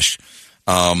the flesh.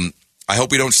 I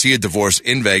hope we don't see a divorce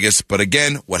in Vegas, but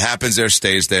again, what happens there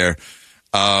stays there.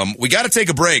 We got to take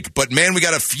a break, but man, we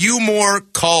got a few more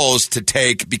calls to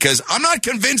take because I'm not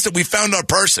convinced that we found our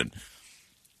person.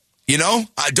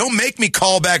 Don't make me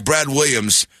call back Brad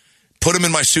Williams, put him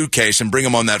in my suitcase, and bring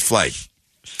him on that flight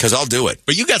because I'll do it.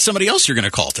 But you got somebody else you're going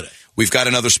to call today. We've got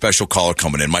another special caller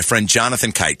coming in. My friend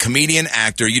Jonathan Kite, comedian,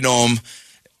 actor. You know him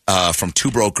from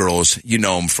Two Broke Girls. You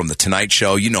know him from The Tonight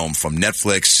Show. You know him from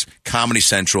Netflix, Comedy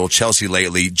Central, Chelsea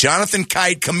Lately. Jonathan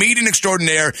Kite, comedian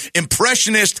extraordinaire,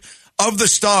 impressionist of the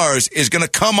stars, is going to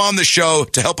come on the show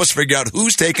to help us figure out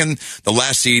who's taking the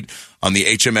last seat on the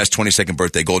HMS 22nd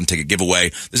birthday golden ticket giveaway.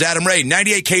 This is Adam Ray,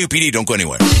 98 KUPD. Don't go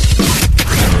anywhere.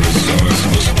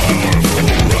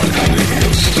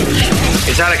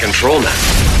 It's out of control now.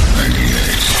 98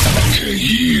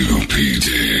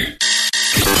 KUPD.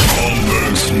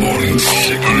 Holmberg's Morning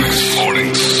Sickness.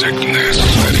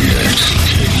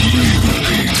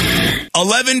 98 KUPD.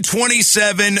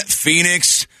 11:27,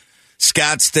 Phoenix,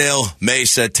 Scottsdale,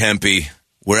 Mesa, Tempe,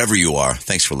 wherever you are.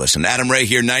 Thanks for listening. Adam Ray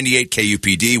here, 98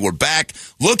 KUPD. We're back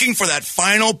looking for that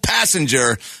final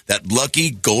passenger, that lucky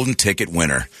golden ticket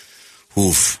winner.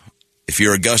 Oof. If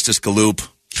you're Augustus Galloop,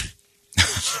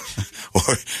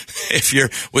 or if you're,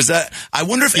 I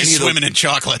wonder if He's any swimming in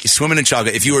chocolate. Swimming in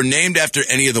chocolate. If you were named after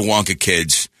any of the Wonka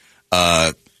kids,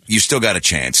 you still got a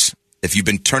chance. If you've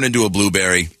been turned into a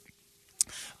blueberry,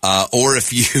 or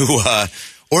if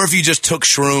you just took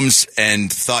shrooms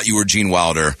and thought you were Gene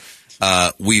Wilder,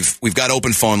 we've got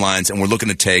open phone lines, and we're looking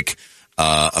to take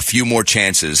a few more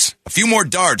chances, a few more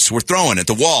darts we're throwing at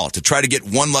the wall to try to get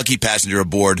one lucky passenger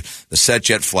aboard the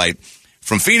SetJet flight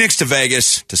from Phoenix to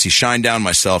Vegas to see Shinedown,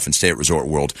 myself, and stay at Resort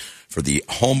World for the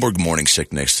Holmberg Morning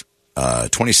Sickness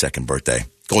 22nd birthday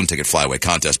golden ticket flyaway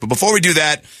contest. But before we do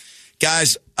that,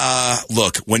 guys,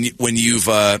 look, when you've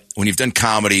done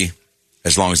comedy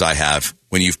as long as I have,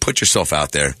 when you've put yourself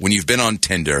out there, when you've been on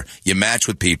Tinder, you match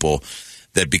with people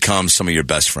that become some of your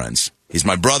best friends. He's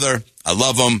my brother. I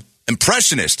love him.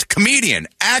 Impressionist, comedian,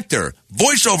 actor,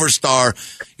 voiceover star.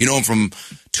 You know him from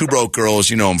Two Broke Girls.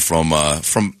 You know him from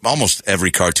almost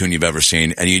every cartoon you've ever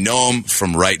seen. And you know him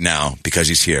from right now because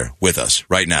he's here with us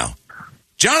right now.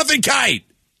 Jonathan Kite.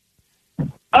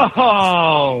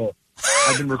 Oh,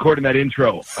 I've been recording that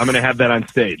intro. I'm going to have that on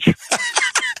stage.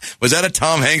 Was that a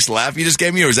Tom Hanks laugh you just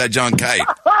gave me, or was that John Kite?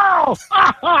 Oh,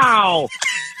 oh,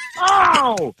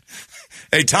 oh.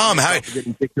 Hey, Tom,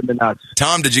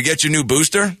 Tom, did you get your new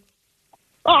booster?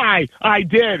 I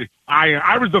did.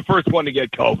 I was the first one to get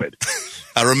COVID.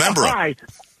 I remember I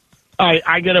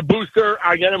get a booster.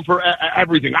 I get them for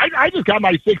everything. I just got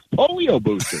my 6th polio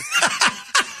booster.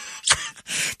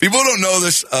 People don't know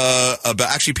this,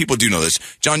 actually people do know this.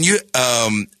 John, you,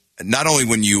 not only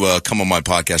when you come on my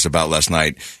podcast about last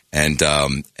night and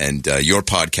your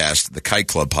podcast, the Kite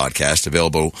Club podcast,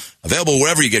 available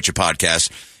wherever you get your podcasts,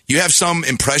 you have some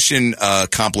impression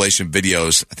compilation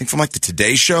videos, I think from like the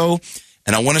Today Show,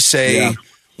 and I want to say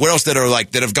what else that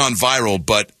have gone viral,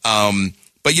 but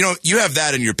you know, you have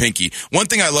that in your pinky. One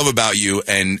thing I love about you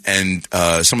and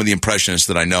some of the impressionists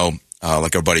that I know,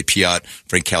 like our buddy Piat,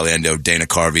 Frank Caliendo, Dana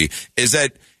Carvey, is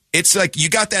that it's like you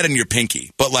got that in your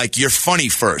pinky, but like you're funny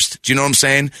first. Do you know what I'm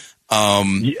saying?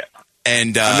 Yeah.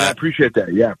 And I appreciate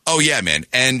that. Yeah. Oh yeah, man.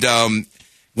 And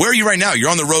where are you right now? You're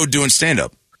on the road doing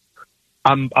stand-up.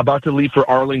 I'm about to leave for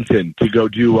Arlington to go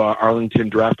do Arlington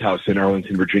Draft House in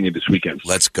Arlington, Virginia this weekend.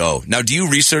 Let's go. Now, do you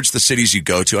research the cities you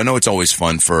go to? I know it's always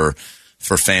fun for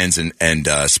fans and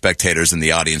spectators in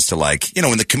the audience to, like,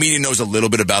 when the comedian knows a little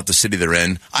bit about the city they're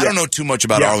in. I don't know too much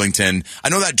about Arlington. I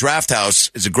know that Draft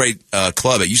House is a great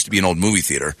club. It used to be an old movie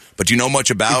theater. But do you know much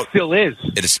about? It still is.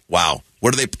 It is. Wow.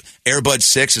 Where do they? Air Bud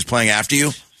 6 is playing after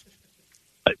you?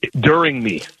 During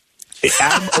me.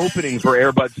 I'm opening for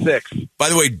Air Bud 6. By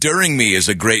the way, During Me is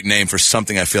a great name for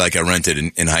something I feel like I rented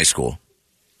in high school.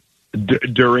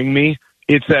 During Me?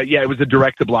 It was a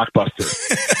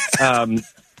direct-to-blockbuster.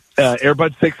 Air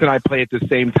Bud 6 and I play at the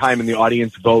same time, and the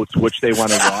audience votes which they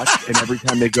want to watch. And every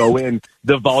time they go in,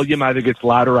 the volume either gets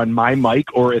louder on my mic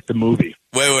or at the movie.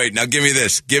 Wait. Now give me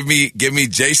this. Give me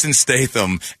Jason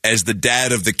Statham as the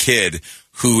dad of the kid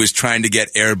who is trying to get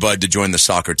Air Bud to join the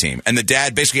soccer team. And the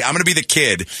dad, basically, I'm going to be the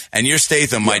kid, and you're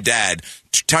Statham, my dad,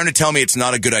 trying to tell me it's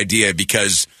not a good idea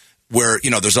because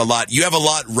there's a lot. You have a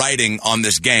lot riding on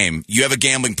this game. You have a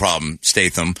gambling problem,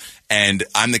 Statham, and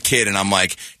I'm the kid, and I'm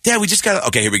like, Dad, we just got to...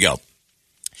 Okay, here we go.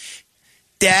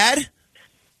 Dad?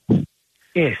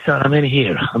 Yeah, son, I'm in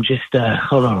here. I'm just,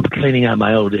 hold on, I'm cleaning out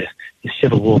my old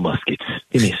Civil War muskets.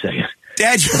 Give me a second.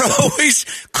 Dad, you're always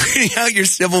cleaning out your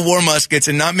Civil War muskets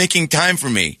and not making time for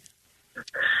me.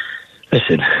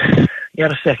 Listen, you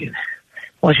got a second.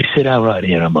 Why don't you sit down right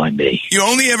here and mind me? You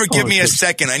only ever give me a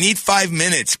second. I need 5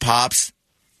 minutes, Pops.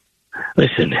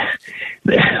 Listen,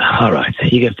 all right,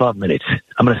 you get 5 minutes.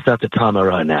 I'm going to start the timer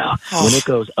right now. When it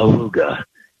goes awooga,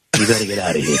 you got to get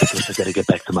out of here because I got to get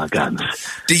back to my guns.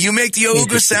 Do you make the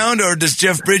awooga sound, or does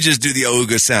Jeff Bridges do the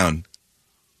awooga sound?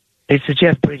 It's the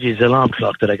Jeff Bridges alarm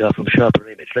clock that I got from Sharper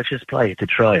Image. Let's just play it to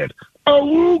try it.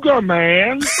 Awooga,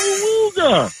 man.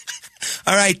 Awooga.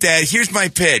 All right, Dad, here's my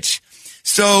pitch.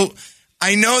 So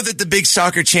I know that the big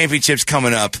soccer championship's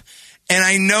coming up, and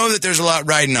I know that there's a lot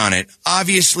riding on it.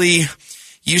 Obviously,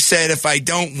 you said if I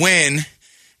don't win,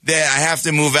 that I have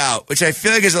to move out, which I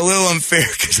feel like is a little unfair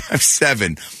because I'm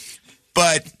 7.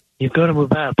 But you've got to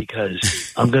move out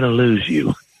because I'm going to lose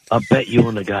you. I bet you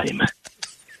on the game.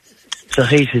 So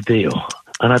here's the deal,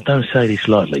 and I don't say this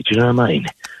lightly, do you know what I mean?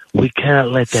 We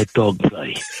can't let that dog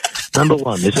play. Number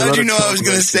one, there's a lot of... How did you know I was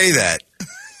going to say that?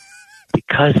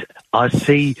 Because I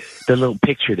see the little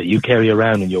picture that you carry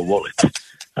around in your wallet.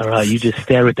 All right, you just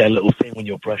stare at that little thing when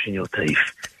you're brushing your teeth.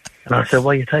 And I said,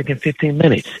 well, you're taking 15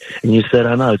 minutes. And you said,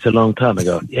 I know, it's a long time. I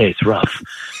go, yeah, it's rough.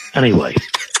 Anyway,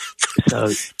 so...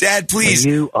 Dad, please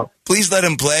let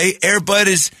him play. Air Bud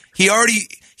is... He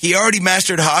already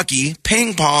mastered hockey,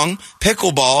 ping pong,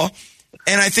 pickleball,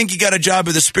 and I think he got a job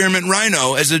at the Spearmint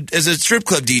Rhino as a strip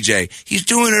club DJ. He's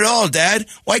doing it all, Dad.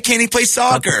 Why can't he play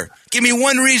soccer? Give me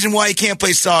one reason why he can't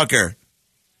play soccer.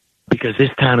 Because this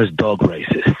town is dog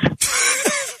racist.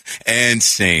 And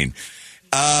sane.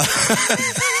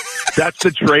 That's the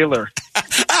trailer.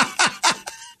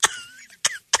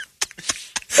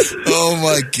 Oh,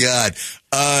 my God.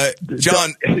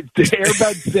 John. The Air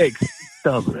Bud 6.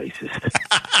 Dog racist.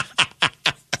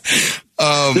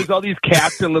 There's all these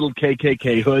cats in little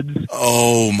KKK hoods.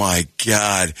 Oh, my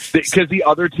God. Because the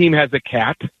other team has a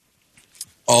cat.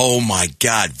 Oh, my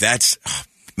God. That's...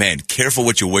 Man, careful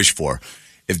what you wish for.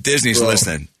 If Disney's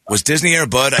listening. Was Disney Air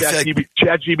Bud?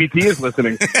 ChatGPT is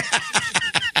listening.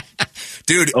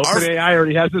 Dude, OpenAI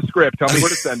already has the script. Tell me where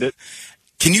to send it.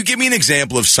 Can you give me an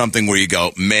example of something where you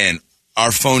go, man,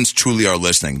 our phones truly are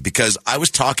listening? Because I was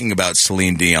talking about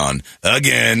Celine Dion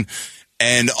again,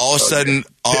 and all of a sudden,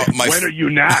 when are you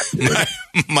not?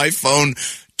 my phone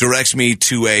directs me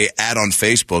to a ad on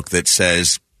Facebook that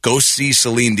says, go see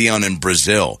Celine Dion in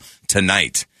Brazil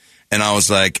tonight. And I was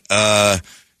like,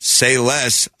 say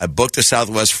less. I booked a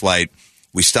Southwest flight.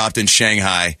 We stopped in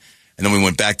Shanghai, and then we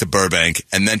went back to Burbank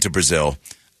and then to Brazil.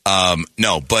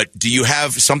 No, but do you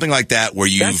have something like that where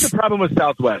you've... That's the problem with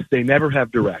Southwest. They never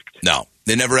have direct. No,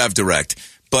 they never have direct.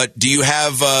 But do you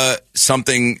have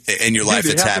something in your life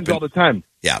that's happened all the time?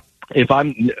 Yeah. If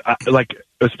I'm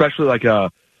especially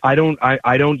I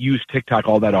don't use TikTok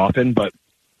all that often, but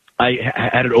I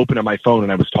had it open on my phone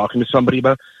and I was talking to somebody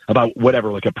about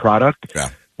whatever, like a product. Yeah.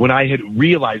 When I had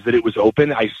realized that it was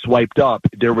open, I swiped up.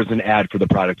 There was an ad for the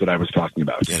product that I was talking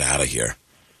about. Get out of here.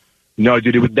 No,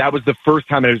 dude, that was the first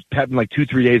time. It happened like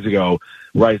 2-3 days ago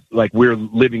where we're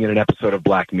living in an episode of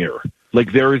Black Mirror.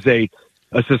 Like there is a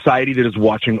society that is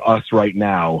watching us right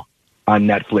now on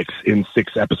Netflix in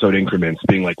 6-episode increments,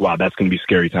 being like, wow, that's going to be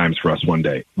scary times for us one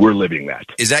day. We're living that.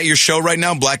 Is that your show right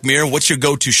now, Black Mirror? What's your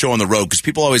go-to show on the road? Because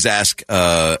people always ask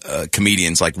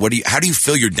comedians, like, how do you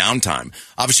fill your downtime?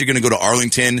 Obviously, you're going to go to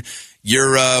Arlington.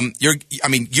 You're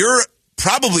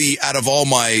probably, out of all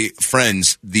my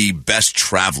friends, the best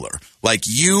traveler. Like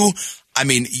you're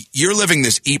living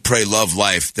this eat, pray, love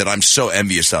life that I'm so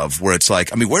envious of, where it's like,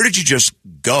 where did you just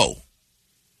go?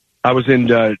 I was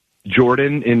in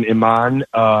Jordan, in Iman,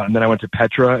 and then I went to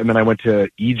Petra, and then I went to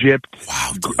Egypt,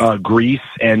 Greece,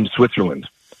 and Switzerland.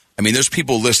 There's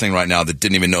people listening right now that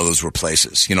didn't even know those were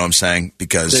places. You know what I'm saying?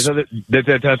 Because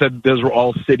those were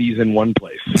all cities in one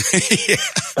place. Yeah.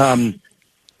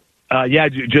 I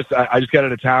just got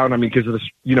out of town. Because of this,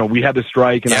 we had the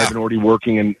strike, and I've been already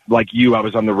working. And like you, I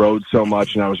was on the road so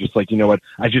much, and I was just like, you know what?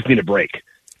 I just need a break.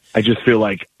 I just feel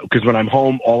like, because when I'm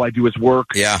home, all I do is work.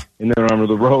 Yeah. And then when I'm on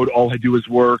the road, all I do is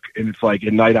work. And it's like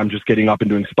at night, I'm just getting up and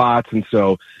doing spots. And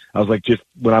so I was like, just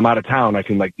when I'm out of town, I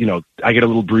can I get a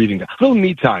little breathing time, a little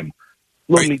me time.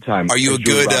 Are you a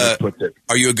good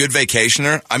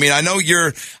vacationer? I know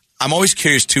I'm always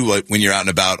curious too, like when you're out and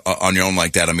about on your own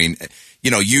like that.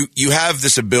 You have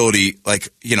this ability, like, at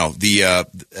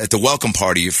the welcome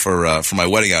party for my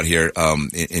wedding out here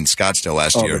in Scottsdale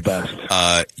last year. The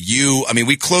best.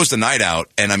 We closed the night out,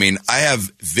 and I have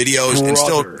videos and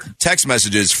still text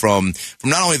messages from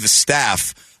not only the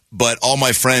staff but all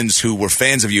my friends who were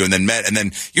fans of you and then met, and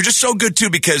then you're just so good too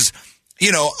because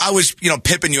I was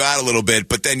pimping you out a little bit,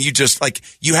 but then you just like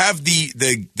you have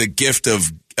the gift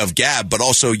of gab, but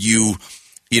also you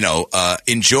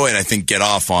enjoy and I think get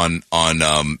off on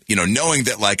knowing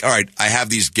that like, all right, I have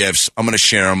these gifts, I'm going to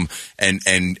share them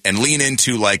and lean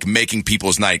into like making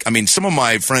people's night. Some of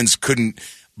my friends couldn't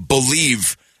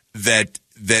believe that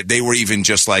they were even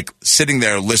just like sitting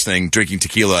there listening, drinking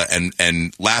tequila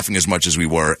and laughing as much as we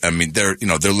were. They're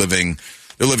living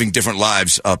different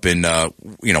lives up in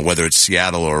whether it's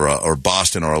Seattle or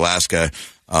Boston or Alaska.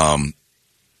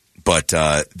 But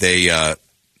they're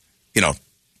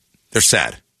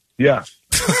sad. Yeah.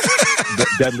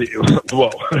 Deadly.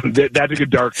 Whoa. That's a good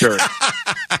dark turn.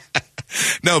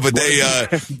 No, but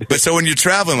but so when you're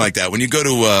traveling like that, when you go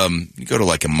to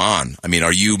like Amman,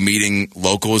 are you meeting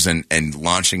locals and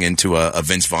launching into a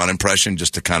Vince Vaughn impression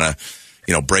just to kind of,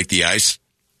 break the ice?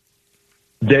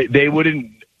 They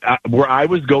wouldn't, where I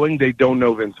was going, they don't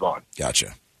know Vince Vaughn.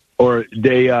 Gotcha. Or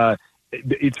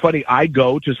it's funny, I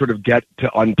go to sort of get to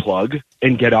unplug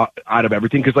and get out of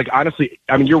everything. Because, like, honestly,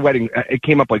 your wedding, it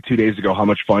came up like 2 days ago, how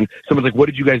much fun. Someone's like, what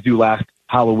did you guys do last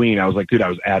Halloween? I was like, dude, I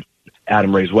was at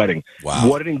Adam Ray's wedding.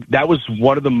 Wow. That was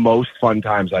one of the most fun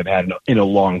times I've had in a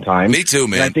long time. Me too,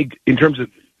 man. And I think in terms of,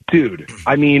 dude,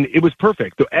 it was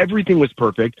perfect. So everything was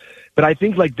perfect. But I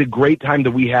think, like, the great time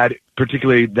that we had,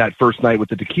 particularly that first night with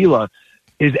the tequila,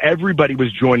 is everybody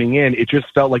was joining in. It just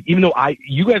felt like, even though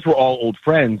you guys were all old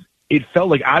friends, it felt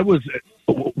like I was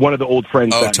one of the old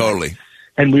friends. Oh, totally. Night.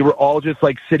 And we were all just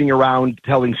like sitting around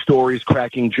telling stories,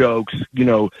 cracking jokes,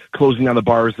 closing on the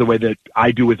bars the way that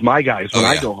I do with my guys when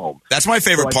I go home. That's my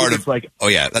favorite part of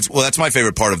that's my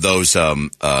favorite part of those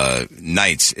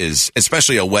nights is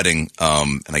especially a wedding,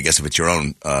 and I guess if it's your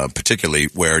own, particularly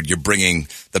where you're bringing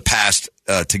the past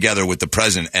together with the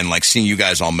present and like seeing you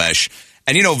guys all mesh.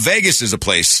 And, Vegas is a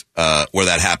place where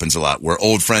that happens a lot, where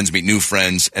old friends meet new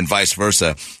friends and vice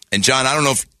versa. And, John, I don't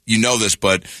know if you know this,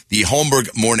 but the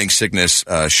Holmberg Morning Sickness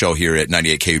show here at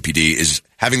 98 KUPD is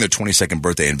having their 22nd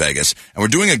birthday in Vegas. And we're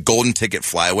doing a golden ticket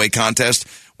flyaway contest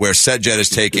where SetJet is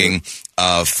taking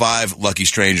 5 lucky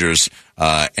strangers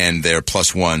and their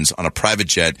plus ones on a private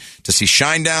jet to see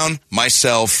Shinedown,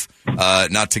 myself,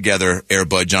 not together,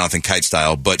 Airbud, Jonathan Kite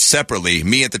style, but separately,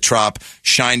 me at the Trop,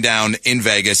 Shinedown in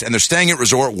Vegas, and they're staying at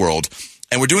Resort World.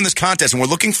 And we're doing this contest, and we're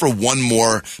looking for one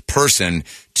more person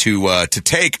to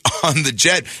take on the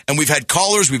jet. And we've had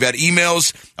callers, we've had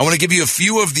emails. I want to give you a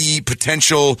few of the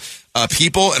potential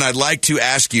people, and I'd like to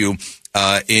ask you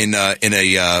in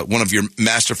one of your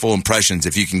masterful impressions,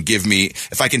 if you can give me,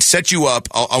 if I can set you up,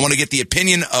 I want to get the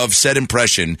opinion of said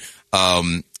impression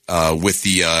with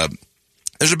the.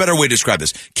 There's a better way to describe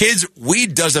this. Kids,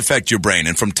 weed does affect your brain.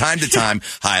 And from time to time,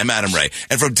 hi, I'm Adam Ray.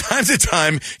 And from time to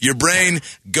time, your brain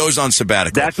goes on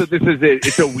sabbatical. That's what this is.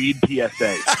 It's a weed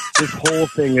PSA. This whole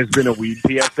thing has been a weed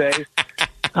PSA.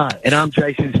 Hi, and I'm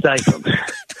Jason Statham.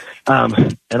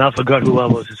 And I forgot who I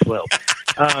was as well.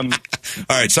 All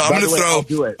right, so I'm going to throw. I'll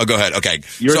do it. Oh, go ahead. Okay.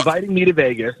 You're inviting me to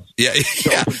Vegas. Yeah.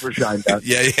 Open for Shinedown.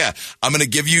 Yeah. I'm going to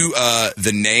give you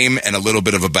the name and a little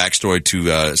bit of a backstory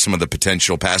to some of the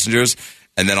potential passengers.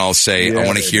 And then I'll say, I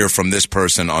want to hear from this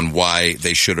person on why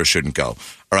they should or shouldn't go. All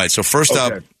right, so first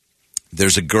up,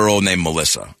 there's a girl named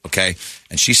Melissa, okay?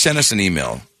 And she sent us an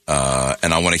email,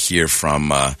 and I want to hear from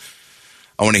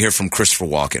Christopher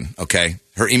Walken, okay?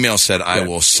 Her email said, I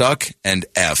will suck and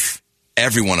F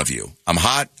every one of you. I'm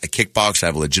hot, I kickbox, I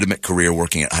have a legitimate career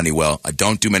working at Honeywell. I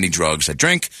don't do many drugs, I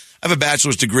drink, I have a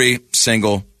bachelor's degree,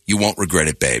 single, you won't regret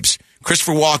it, babes.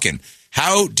 Christopher Walken,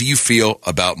 how do you feel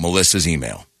about Melissa's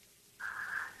email?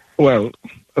 Well,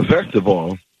 first of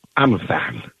all, I'm a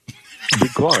fan.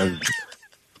 Because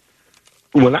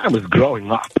when I was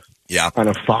growing up on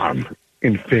a farm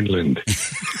in Finland,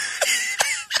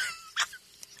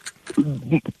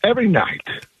 every night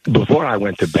before I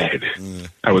went to bed,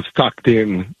 I was tucked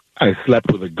in. I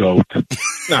slept with a goat,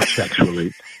 not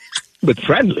sexually, but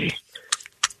friendly.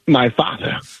 My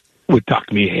father would tuck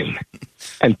me in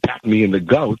and pat me in the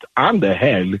goat on the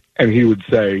head, and he would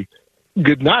say,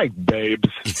 "Good night, babes."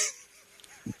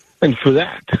 And for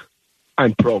that,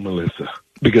 I'm pro Melissa,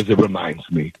 because it reminds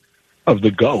me of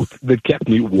the goat that kept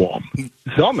me warm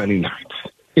so many nights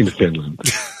in Finland.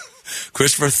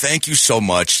 Christopher, thank you so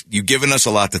much. You've given us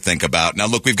a lot to think about. Now,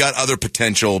 look, we've got other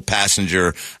potential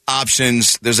passenger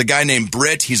options. There's a guy named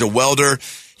Britt. He's a welder.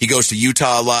 He goes to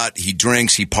Utah a lot. He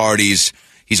drinks. He parties.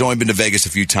 He's only been to Vegas a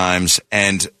few times.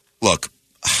 And, look,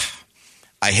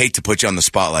 I hate to put you on the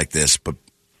spot like this, but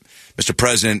Mr.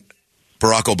 President,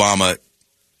 Barack Obama,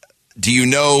 do you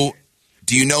know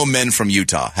men from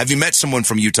Utah? Have you met someone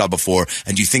from Utah before,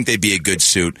 and do you think they'd be a good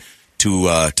suit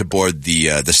to board the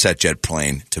SetJet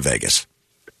plane to Vegas?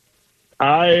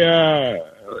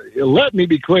 Let me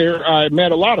be clear. I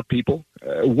met a lot of people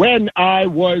when I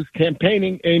was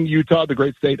campaigning in Utah, the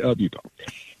great state of Utah.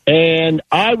 And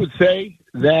I would say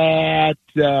that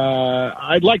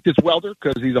I'd like this welder,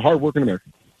 because he's a hardworking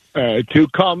American, to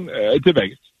come to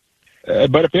Vegas.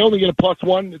 But if they only get a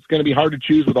 +1, it's going to be hard to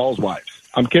choose with all his wives.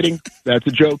 I'm kidding. That's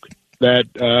a joke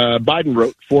that Biden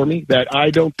wrote for me that I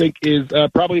don't think is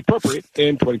probably appropriate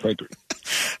in 2023.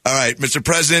 All right, Mr.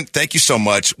 President, thank you so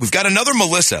much. We've got another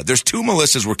Melissa. There's two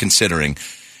Melissas we're considering.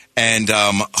 And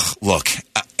look,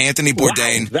 Anthony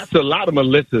Bourdain. Wow, that's a lot of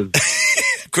Melissas.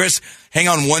 Chris, hang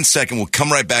on 1 second. We'll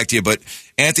come right back to you. But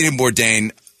Anthony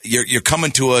Bourdain, you're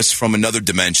coming to us from another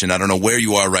dimension. I don't know where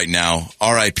you are right now.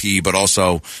 RIP, but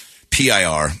also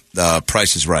PIR,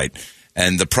 Price is Right.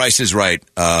 And the price is right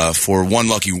for one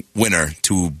lucky winner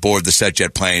to board the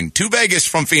SetJet plane to Vegas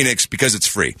from Phoenix, because it's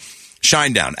free.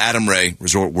 Shinedown, Adam Ray,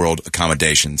 Resort World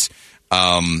Accommodations.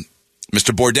 Mr.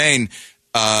 Bourdain,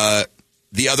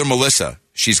 the other Melissa,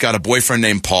 she's got a boyfriend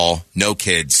named Paul, no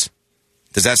kids.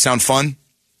 Does that sound fun?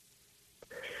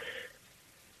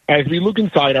 As we look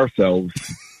inside ourselves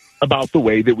about the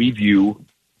way that we view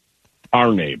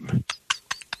our name,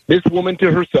 this woman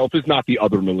to herself is not the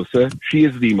other Melissa. She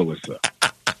is the Melissa.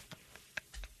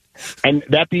 And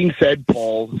that being said,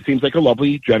 Paul seems like a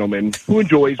lovely gentleman who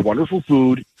enjoys wonderful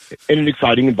food in an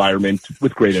exciting environment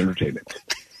with great entertainment.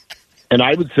 And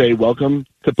I would say, welcome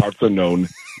to Parts Unknown,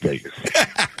 Vegas.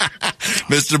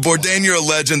 Mr. Bourdain, you're a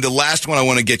legend. The last one I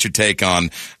want to get your take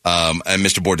on, and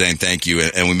Mr. Bourdain, thank you,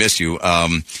 and we miss you.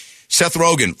 Seth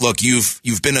Rogen, look,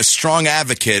 you've been a strong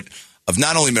advocate of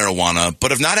not only marijuana,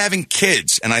 but of not having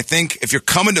kids. And I think if you're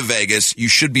coming to Vegas, you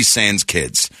should be sans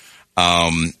kids.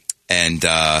 And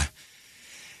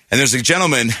there's a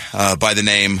gentleman by the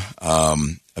name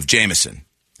of Jameson,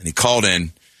 and he called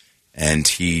in, and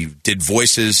he did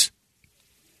voices.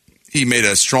 He made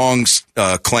a strong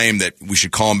claim that we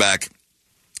should call him back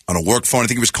on a work phone. I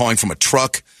think he was calling from a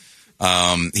truck.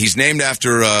 He's named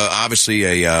after, obviously,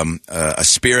 a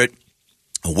spirit,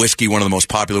 a whiskey, one of the most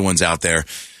popular ones out there.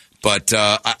 But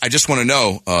I just want to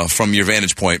know, from your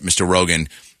vantage point, Mr. Rogan,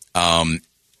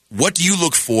 what do you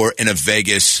look for in a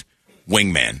Vegas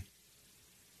wingman?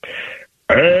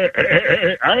 I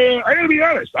got to be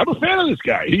honest. I'm a fan of this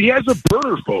guy. He has a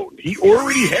burner phone. He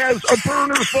already has a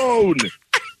burner phone.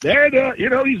 And,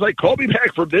 he's like, call me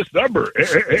back from this number.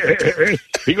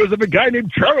 He goes, if a guy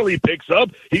named Charlie picks up,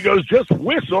 he goes, just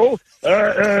whistle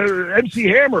MC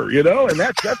Hammer, and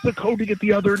that's the code to get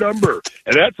the other number.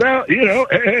 And that's how,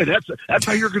 that's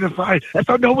how you're going to find, that's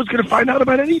how no one's going to find out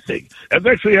about anything. That's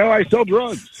actually how I sell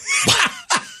drugs.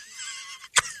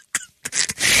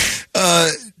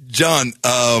 John,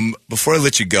 before I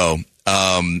let you go,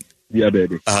 yeah,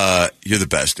 baby, you're the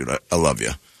best, dude. I love you.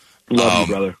 Love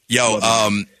you, brother.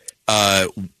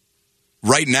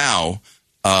 Right now,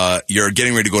 you're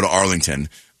getting ready to go to Arlington.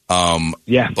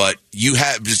 Yeah. But you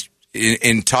have, just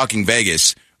in talking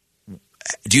Vegas,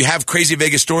 do you have crazy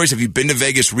Vegas stories? Have you been to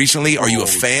Vegas recently? Are you a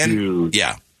fan? Dude.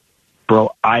 Yeah.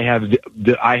 Bro, I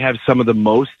have some of the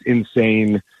most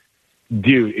insane,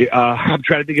 dude. I'm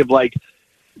trying to think of like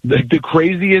the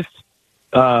craziest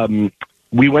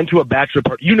we went to a bachelor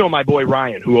party. You know my boy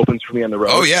Ryan, who opens for me on the road.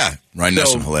 Oh, yeah. Ryan So-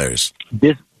 Nelson, hilarious.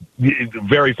 This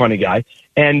very funny guy.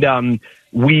 And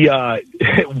we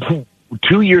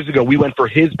 2 years ago, we went for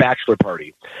his bachelor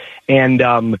party. And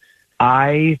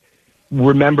I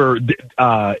remember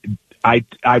I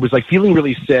was like feeling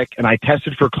really sick, and I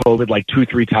tested for COVID like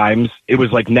 2-3 times. It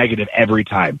was like negative every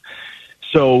time.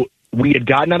 So we had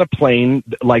gotten on a plane,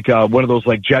 like one of those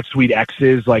like Jet Suite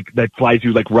X's, like that flies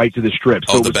you like right to the strip.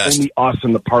 So Oh, it the was best. only us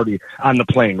and the party on the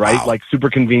plane, right? Wow. Like super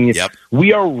convenient. Yep.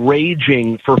 We are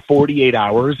raging for 48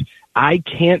 hours. I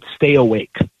can't stay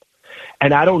awake.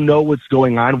 And I don't know what's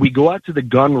going on. We go out to the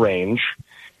gun range,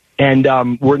 and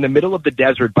we're in the middle of the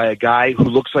desert by a guy who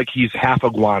looks like he's half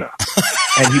iguana.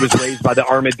 And he was raised by the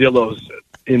armadillos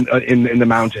in the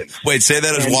mountains. Wait, say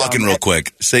that as And, walking real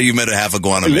quick. Say you met a half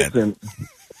iguana man. Listen,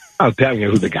 I'll tell you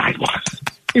who the guy was.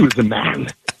 He was a man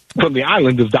from the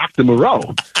island of Dr.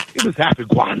 Moreau. He was half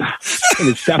iguana, and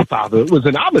his stepfather was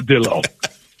an armadillo.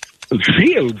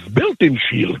 Shields, built-in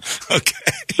shields. Okay.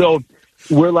 So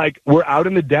we're out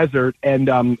in the desert, and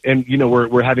you know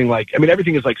we're having like, I mean,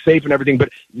 everything is like safe and everything, but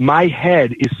my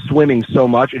head is swimming so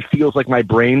much it feels like my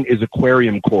brain is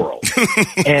aquarium coral.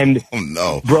 And Oh,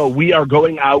 no. bro, we are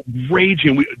going out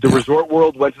raging. The Resort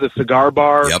World, went to the cigar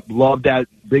bar. Yep. Loved that.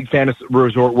 Big fan of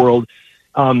Resort World.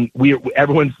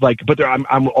 Everyone's like, but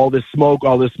I'm all this smoke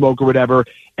or whatever,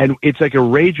 and it's like a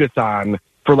rageathon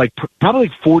for like probably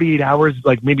like 48 hours,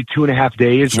 like maybe 2.5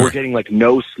 days. Sure. We're getting like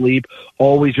no sleep,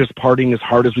 always just partying as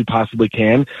hard as we possibly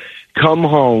can. Come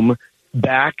home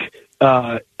back.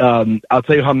 I'll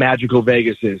tell you how magical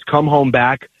Vegas is. Come home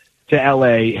back to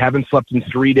LA, haven't slept in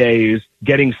 3 days,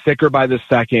 getting sicker by the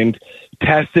second,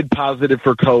 tested positive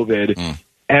for COVID.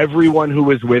 Everyone who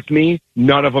was with me,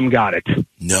 none of them got it.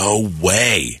 No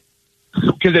way.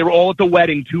 Because they were all at the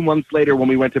wedding 2 months later when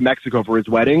we went to Mexico for his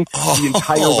wedding. The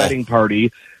entire wedding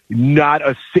party. And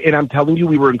I'm telling you,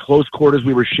 we were in close quarters.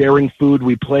 We were sharing food.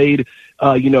 We played,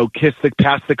 pass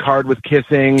the card with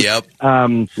kissing. Yep.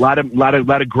 Lot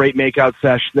of great makeout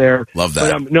sesh there. Love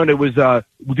that. But, it was,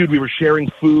 dude, we were sharing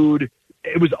food.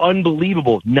 It was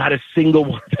unbelievable. Not a single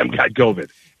one of them got COVID.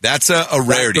 That's a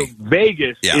rarity. So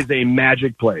Vegas Yeah. is a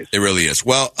magic place. It really is.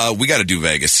 Well, we got to do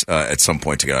Vegas at some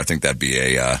point together. I think that'd be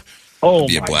a Oh,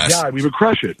 be a my blast. God. We would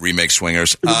crush it. Remake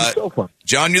Swingers. It would be so fun.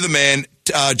 John, you're the man.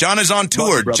 John is on tour.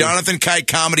 Love you, brother.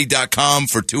 JonathanKiteComedy.com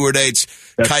for tour dates.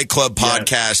 Kite Club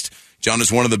podcast. John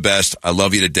is one of the best. I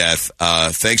love you to death.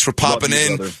 Thanks for popping Love you,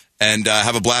 in. brother. And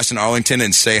have a blast in Arlington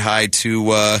and say hi to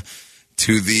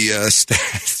the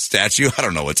statue. I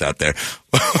don't know what's out there.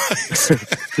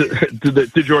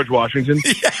 to George Washington.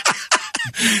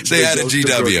 Say hi to George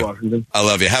GW. Washington. I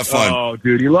love you. Have fun. Oh,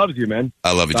 dude, he loves you, man.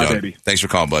 I love you, Bye, John. baby. Thanks for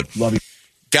calling, bud. Love you.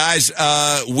 Guys,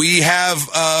 we have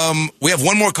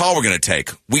one more call we're going to take.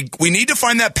 We need to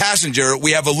find that passenger.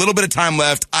 We have a little bit of time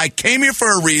left. I came here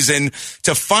for a reason,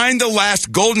 to find the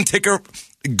last golden ticket.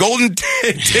 It's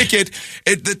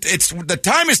the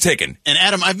time is ticking. And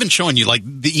Adam, I've been showing you, like,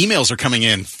 the emails are coming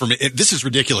in from this is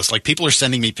ridiculous. Like, people are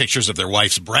sending me pictures of their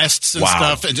wife's breasts and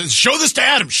stuff. And just, show this to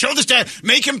Adam. Show this to Adam.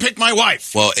 Make him pick my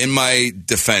wife. Well, in my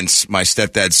defense, my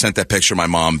stepdad sent that picture to my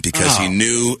mom because he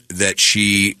knew that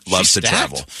she loves to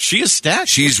travel. She is stacked.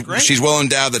 She's well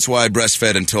endowed. That's why I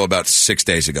breastfed until about 6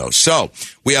 days ago. So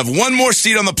we have one more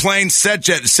seat on the plane.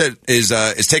 SetJet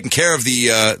is taking care of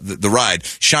the ride.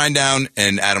 Shinedown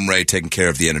and Adam Ray taking care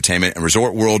of the entertainment. And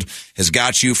Resort World has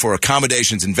got you for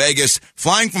accommodations in Vegas.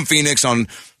 Flying from Phoenix on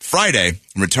Friday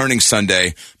and returning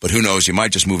Sunday. But who knows? You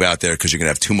might just move out there because you're going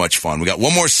to have too much fun. We got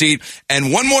one more seat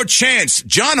and one more chance.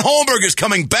 John Holmberg is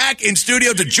coming back in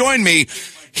studio to join me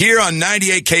here on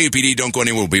 98 KUPD. Don't go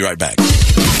anywhere. We'll be right back.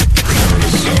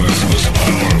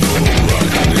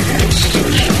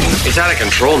 It's out of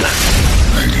control now.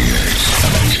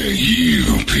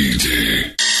 98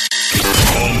 KUPD.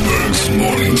 Holmberg's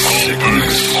Morning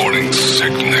Sickness. Morning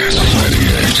Sickness. 98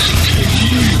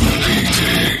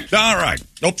 KUPD. All right.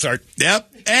 Oh, sorry. Yep.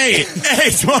 Hey,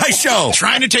 it's my show.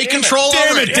 Trying to take control.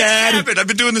 Damn it, Dad. I've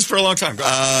been doing this for a long time.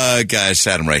 Guys,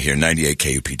 Adam right here, 98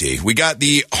 KUPD. We got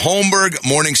the Holmberg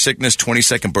Morning Sickness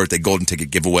 22nd birthday golden ticket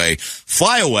giveaway,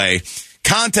 flyaway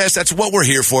contest. That's what we're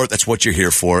here for. That's what you're here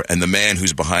for. And the man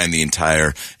who's behind the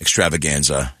entire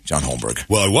extravaganza, John Holmberg.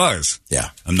 Well, I was. Yeah.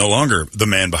 I'm no longer the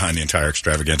man behind the entire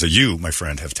extravaganza. You, my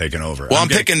friend, have taken over. Well, I'm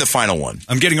picking the final one.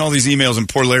 I'm getting all these emails, and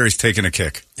poor Larry's taking a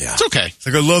kick. Yeah. It's okay. It's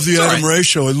like, I love the Adam Ray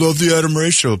show. I love the Adam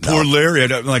Ray show. Poor Larry.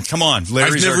 I'm like, come on.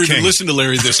 Larry's I've never our even king. listened to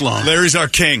Larry this long. Larry's our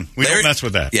king. We Larry- don't mess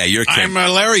with that. Yeah, you're a king. I'm a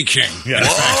Larry King. Yeah.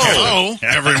 Hello,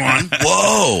 everyone.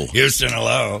 Whoa. Houston,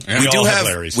 hello. We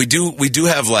do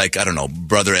have like, I don't know,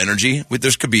 brother energy.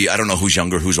 There could be, I don't know who's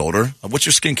younger, who's older. What's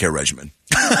your skincare regimen?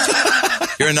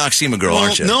 You're a Noxema girl,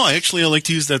 aren't you? No, I like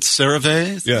to use that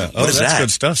CeraVe. Yeah. What is that's that?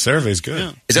 good stuff. CeraVe's good.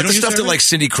 Yeah. Is that the stuff that like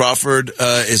Cindy Crawford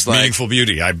is like? Meaningful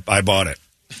Beauty. I bought it.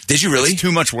 Did you really? It's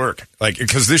too much work. Like,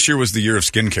 because this year was the year of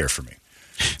skincare for me.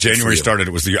 January started,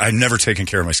 it was the year. I've never taken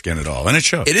care of my skin at all. And it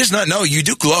shows. It is not. No, you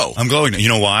do glow. I'm glowing. You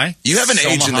know why? You haven't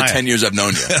aged in the 10 years I've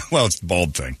known you. Well, it's the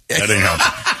bald thing. That ain't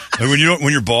helping. And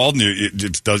when you're bald, and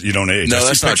you don't age. No, I see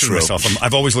that's not pictures of true. myself.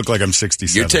 I've always looked like I'm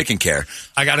 67. You're taking care.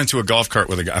 I got into a golf cart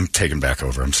with a guy. I'm taking back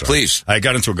over. I'm sorry. Please. I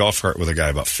got into a golf cart with a guy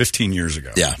about 15 years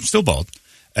ago. Yeah. I'm still bald.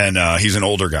 And he's an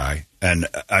older guy. And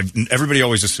everybody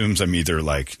always assumes I'm either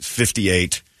like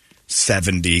 58,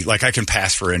 70. Like I can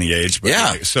pass for any age. But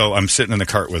Yeah. So I'm sitting in the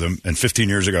cart with him. And 15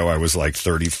 years ago, I was like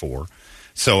 34.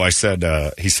 So I said,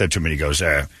 he said to me, he goes,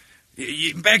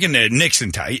 back in the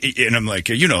Nixon time, and I'm like,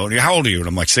 how old are you? And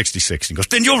I'm like, 66. He goes,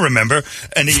 then you'll remember.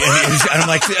 And I'm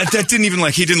like, that didn't even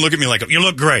he didn't look at me like, you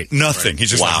look great. Nothing. Right.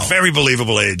 He's just like, very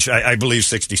believable age. I believe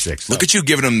 66. So. Look at you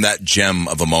giving him that gem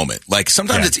of a moment. Like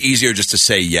sometimes it's easier just to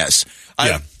say yes.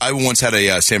 I once had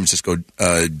a San Francisco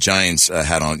Giants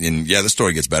hat on, and the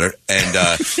story gets better. And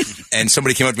and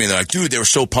somebody came up to me and they're like, dude, they were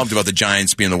so pumped about the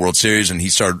Giants being in the World Series, and he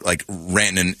started like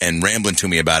ranting and rambling to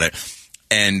me about it.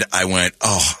 And I went,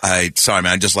 sorry,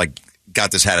 man, I just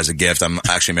got this hat as a gift. I'm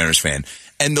actually a Mariners fan.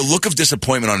 And the look of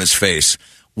disappointment on his face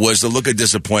was the look of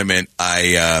disappointment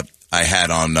I had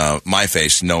on my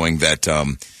face, knowing that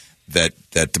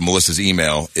that Melissa's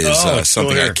email is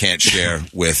something I can't share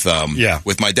with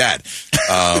my dad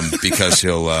because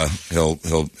he'll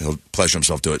pleasure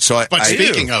himself to it. So,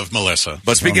 speaking of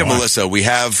Melissa, we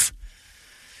have.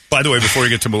 By the way, before we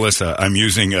get to Melissa, I'm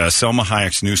using Selma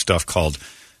Hayek's new stuff called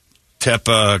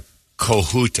Tepa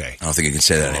Cahute. I don't think you can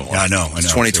say that anymore. I know. It's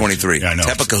 2023. Yeah, I know.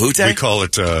 Tepa Cahute? We call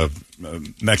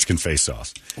it Mexican face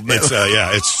sauce. It's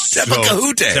Tepa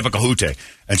Cahute. Tepa Cahute.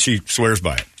 And she swears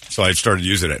by it. So I started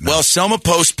using it now. Well, Selma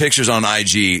posts pictures on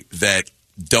IG that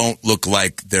don't look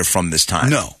like they're from this time.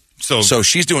 No. So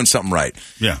she's doing something right.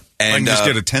 Yeah. And I can just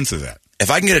get a tenth of that. If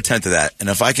I can get a tenth of that, and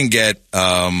if I can get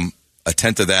a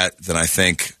tenth of that, then I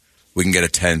think we can get a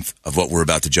tenth of what we're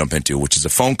about to jump into, which is a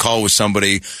phone call with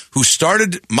somebody who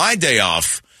started my day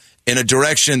off in a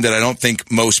direction that I don't think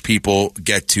most people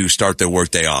get to start their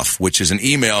work day off, which is an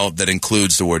email that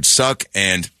includes the word suck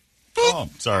and... Oh,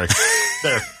 sorry.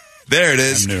 There it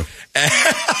is.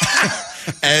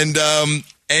 I'm new.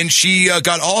 And she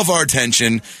got all of our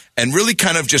attention and really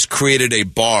kind of just created a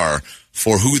bar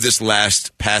for who this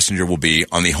last passenger will be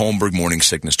on the Holmberg Morning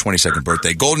Sickness 22nd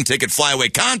birthday Golden Ticket Flyaway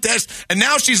Contest. And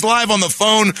now she's live on the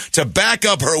phone to back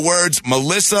up her words.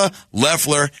 Melissa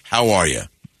Leffler, how are you?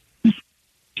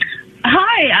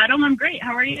 Hi, Adam. I'm great.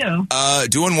 How are you?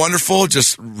 Doing wonderful.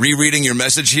 Just rereading your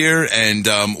message here and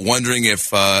wondering if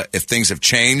things have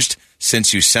changed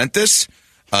since you sent this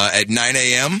at 9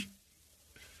 a.m.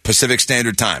 Pacific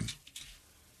Standard Time.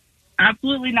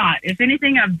 Absolutely not. If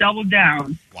anything, I've doubled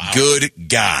down. Wow. Good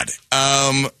God.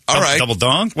 All right. Double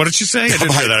dong? What did you say? I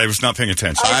didn't hear that. I was not paying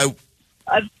attention.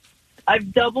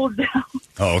 I've doubled down.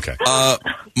 Oh, okay.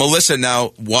 Melissa,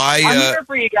 now, why... I'm here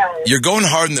for you guys. You're going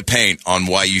hard in the paint on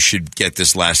why you should get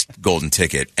this last golden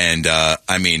ticket. And,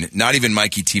 I mean, not even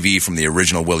Mikey TV from the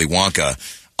original Willy Wonka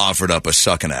offered up a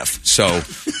suck and F. So,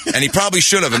 and he probably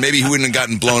should have, and maybe he wouldn't have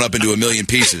gotten blown up into a million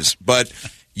pieces. But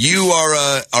you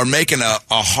are making a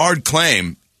hard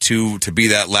claim to be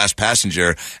that last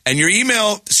passenger. And your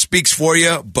email speaks for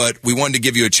you, but we wanted to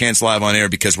give you a chance live on air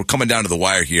because we're coming down to the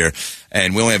wire here,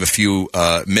 and we only have a few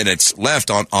minutes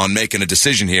left on making a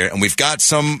decision here. And we've got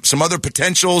some other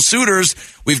potential suitors.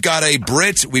 We've got a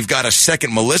Brit. We've got a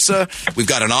second Melissa. We've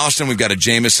got an Austin. We've got a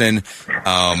Jameson.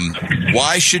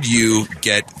 Why should you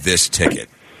get this ticket?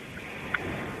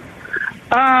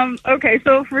 Okay,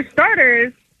 so for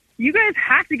starters, you guys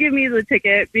have to give me the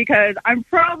ticket because I'm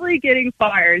probably getting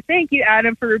fired. Thank you,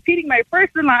 Adam, for repeating my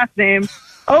first and last name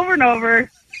over and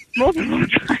over multiple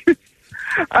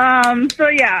times. So,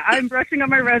 yeah, I'm brushing up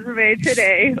my resume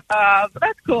today, but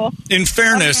that's cool. In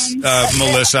fairness,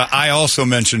 Melissa, I also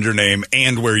mentioned your name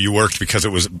and where you worked because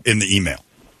it was in the email.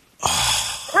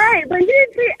 Right, but you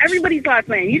didn't say everybody's last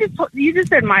name. You just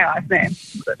said my last name.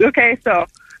 Okay, so...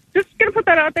 Just going to put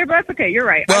that out there, but that's okay. You're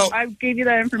right. Well, I gave you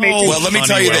that information. Well, let me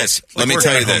tell you this.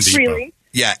 Really?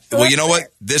 Yeah. Well, you know what?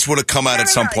 This would have come out at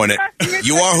some point.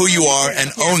 You are who you are,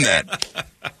 and own that.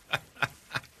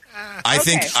 I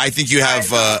think you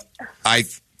have.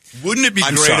 Wouldn't it be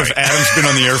great if Adam's been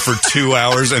on the air for 2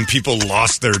 hours and people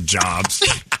lost their jobs?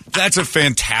 That's a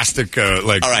fantastic all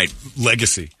right,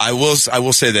 legacy. I will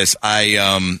say this.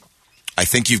 I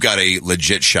think you've got a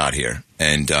legit shot here,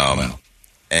 and.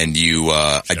 and you,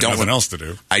 I don't nothing else to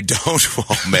do. I don't.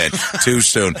 Oh man, too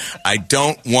soon. I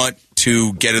don't want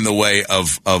to get in the way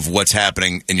of what's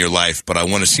happening in your life, but I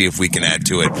want to see if we can add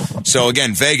to it. So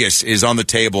again, Vegas is on the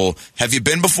table. Have you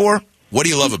been before? What do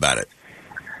you love about it?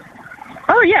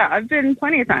 Oh yeah, I've been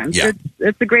plenty of times. Yeah.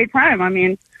 It's a great time. I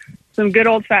mean, some good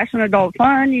old fashioned adult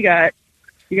fun. You got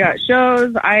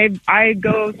shows. I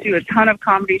go to a ton of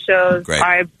comedy shows. Great.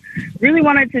 I really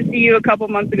wanted to see you a couple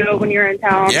months ago when you were in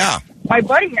town. Yeah. My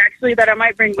buddy actually that I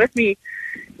might bring with me.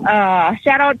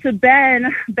 Shout out to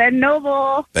Ben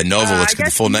Noble. Ben Noble, let's get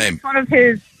the full name. One of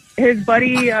his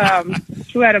buddy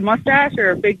who had a mustache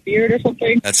or a big beard or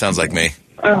something. That sounds like me.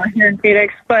 Here in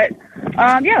Phoenix. But,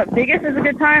 yeah, Vegas is a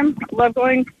good time. Love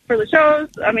going for the shows.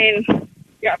 I mean,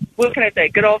 yeah, what can I say?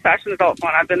 Good old-fashioned adult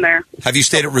fun. I've been there. Have you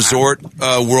stayed at Resort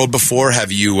World before?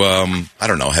 Have you, I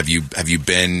don't know, have you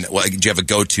been, well, do you have a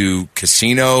go-to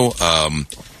casino? I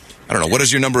don't know. What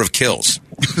is your number of kills?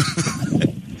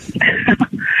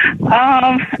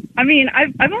 I mean,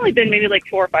 I've only been maybe like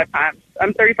 4 or 5 times.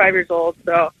 I'm 35 years old,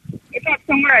 so it's not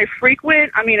somewhere I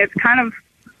frequent. I mean, it's kind of,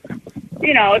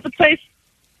 you know, it's a place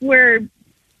where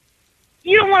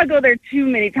you don't want to go there too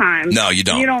many times. No, you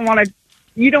don't. You don't want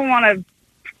to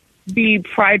be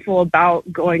prideful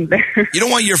about going there. You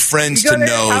don't want your friends You go to there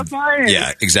know. have fun.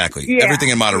 Yeah, exactly. Yeah, Everything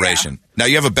in moderation. Now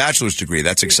you have a bachelor's degree.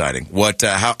 That's exciting. What?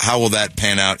 How will that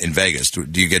pan out in Vegas?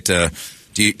 Do you get to?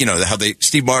 You know how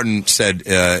Steve Martin said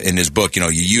in his book? You know,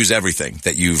 you use everything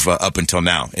that you've up until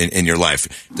now in your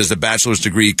life. Does the bachelor's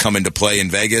degree come into play in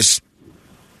Vegas?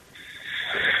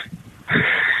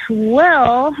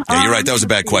 Well, yeah, you're right. That was a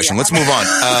bad question. Let's move on.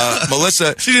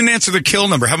 Melissa, she didn't answer the kill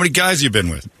number. How many guys you been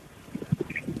with?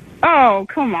 Oh,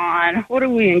 come on. What are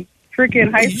we in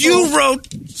freaking high school? You wrote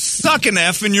 "sucking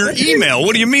F" in your email.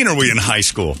 What do you mean? Are we in high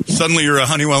school? Suddenly you're a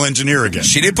Honeywell engineer again.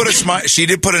 She did put a She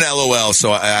did put an LOL.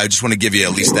 So I just want to give you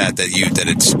at least that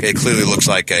it clearly looks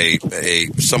like a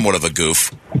somewhat of a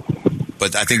goof.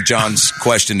 But I think John's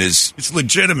question is it's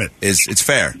legitimate. It's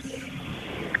fair.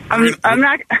 I'm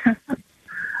not.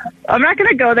 I'm not going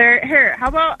to go there. Here, how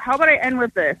about I end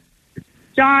with this?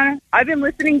 John, I've been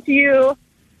listening to you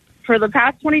for the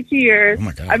past 22 years. Oh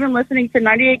my God. I've been listening to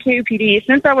 98 KUPD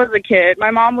since I was a kid.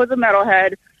 My mom was a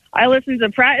metalhead. I listened to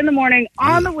Pratt in the morning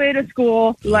on the way to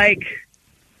school, like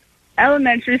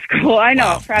elementary school. I know.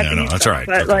 Wow. Pratt Yeah, no, that's all right.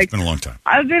 But, like, it's been a long time.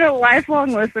 I've been a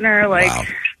lifelong listener. Like, wow.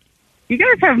 You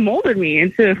guys have molded me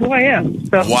into who I am.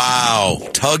 So. Wow.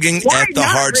 Tugging at the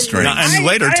heartstrings. And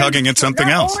later tugging at something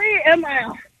else.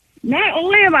 Not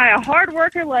only am I a hard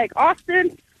worker like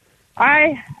Austin,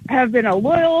 I have been a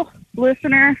loyal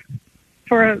listener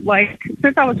for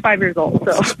since I was 5 years old.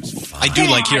 So I do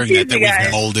like hearing that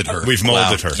we've molded her. We've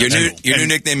molded her. Your new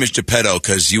nickname is Geppetto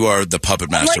because you are the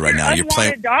puppet master right now. You're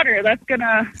playing daughter. That's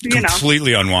gonna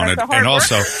completely unwanted. And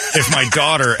also, if my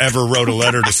daughter ever wrote a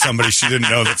letter to somebody she didn't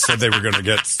know that said they were going to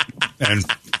get and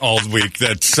all week,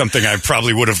 that's something I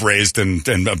probably would have raised and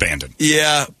abandoned.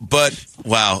 Yeah, but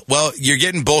wow. Well, you're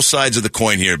getting both sides of the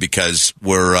coin here because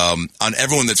we're on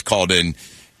everyone that's called in.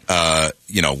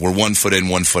 We're 1 foot in,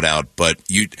 1 foot out, but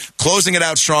you closing it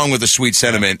out strong with a sweet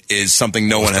sentiment is something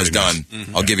no one has done.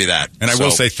 Mm-hmm. I'll give you that. And I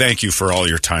will say thank you for all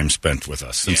your time spent with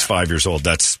us since 5 years old.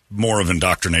 That's more of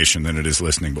indoctrination than it is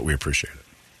listening, but we appreciate it.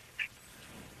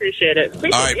 Appreciate it. All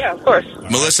right. Yeah, of course.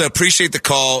 Melissa, appreciate the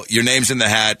call. Your name's in the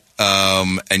hat,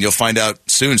 and you'll find out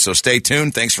soon. So stay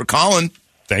tuned. Thanks for calling.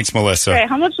 Thanks, Melissa. Okay,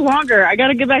 how much longer? I got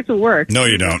to get back to work. No,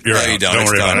 you don't. You don't. Don't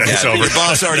worry about it. Yeah, it's over. your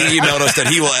boss already emailed us that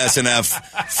he will SNF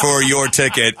for your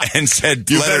ticket and said,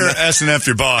 "You better SNF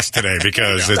your boss today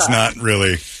because it's not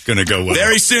really going to go well."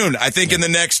 Very soon, I think in the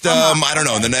next, in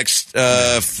the next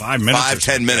 5 minutes,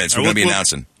 10 minutes, we're going to be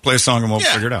announcing. Play a song and we'll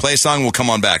figure it out. Play a song, we'll come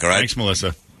on back. All right. Thanks,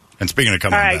 Melissa. And speaking of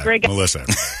coming back, great. Melissa.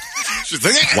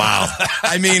 Wow.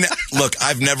 I mean, look,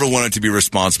 I've never wanted to be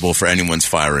responsible for anyone's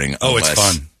firing. It's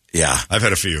fun. Yeah, I've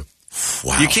had a few.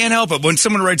 Wow. You can't help it. When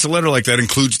someone writes a letter like that,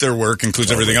 includes their work, includes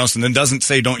everything else, and then doesn't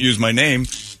say, don't use my name,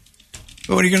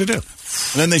 well, what are you going to do?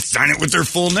 And then they sign it with their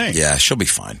full name. Yeah, she'll be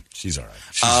fine. She's all right.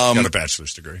 She's got a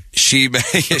bachelor's degree. She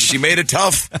made it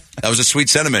tough. That was a sweet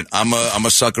sentiment. I'm a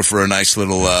sucker for a nice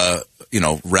little,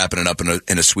 wrapping it up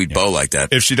in a sweet bow like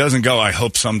that. If she doesn't go, I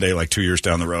hope someday, like 2 years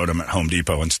down the road, I'm at Home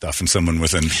Depot and stuff, and someone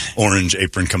with an orange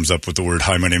apron comes up with the word,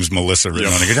 "Hi, my name's Melissa,"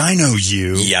 written on it. I know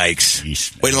you. Yikes.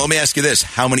 Jeez. Wait, let me ask you this.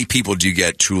 How many people do you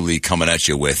get truly coming at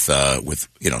you with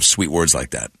sweet words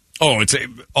like that? Oh, it's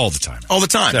all the time. All the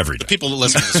time. It's every day. The people that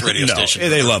listen to this radio No, station.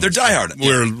 they love They're it.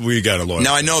 diehard. We got a lawyer.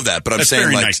 Now, I know that, but I'm That's saying,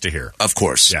 very like, nice to hear. Of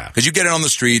course. Yeah. Because you get it on the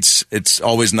streets. It's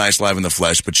always nice live in the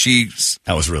flesh, but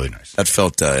that was really nice. That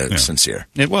felt sincere.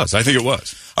 It was. I think it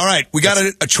was. All right. We got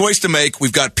a choice to make.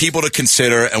 We've got people to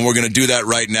consider, and we're going to do that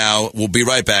right now. We'll be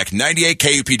right back. 98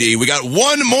 KUPD. We got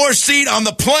one more seat on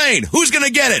the plane. Who's going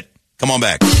to get it? Come on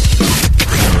back.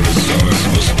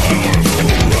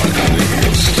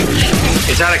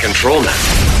 It's out of control now.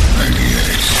 98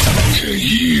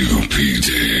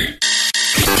 KUPD.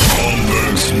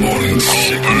 Holmberg's Morning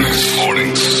Sickness.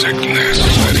 Morning Sickness.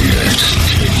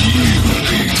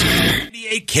 98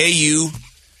 98 KUPD.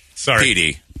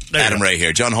 KUPD. Adam Ray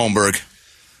here. John Holmberg.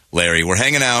 Larry. We're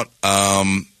hanging out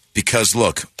because,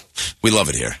 look, we love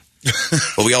it here.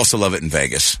 But we also love it in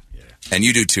Vegas. Yeah. And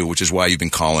you do too, which is why you've been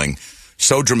calling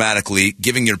so dramatically,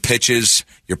 giving your pitches,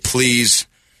 your pleas,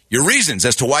 your reasons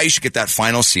as to why you should get that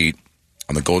final seat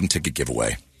on the golden ticket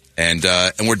giveaway. And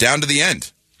we're down to the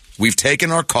end. We've taken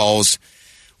our calls.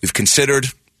 We've considered.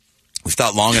 We've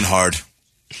thought long and hard.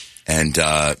 And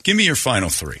give me your final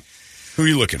three. Who are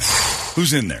you looking at?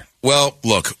 Who's in there? Well,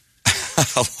 look,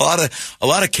 a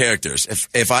lot of characters.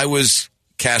 If I was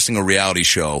casting a reality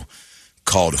show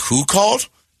called Who Called,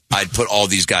 I'd put all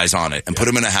these guys on it and put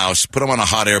them in a house, put them on a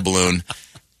hot air balloon,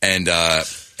 and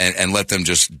let them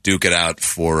just duke it out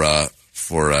for a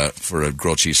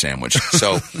grilled cheese sandwich.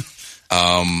 So,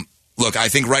 look, I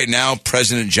think right now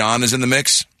President John is in the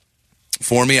mix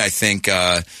for me. I think,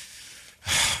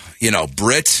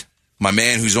 Britt, my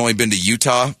man who's only been to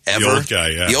Utah ever. The old guy,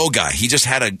 yeah. The old guy. He just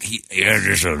had I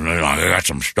got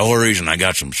some stories and I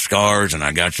got some scars and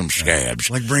I got some scabs.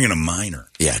 Like bringing a minor.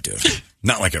 Yeah, dude.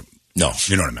 Not like a... No.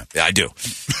 You know what I meant. Yeah, I do.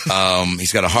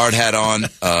 He's got a hard hat on.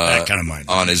 That kind of mind.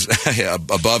 On his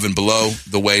above and below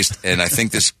the waist. And I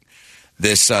think this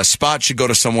spot should go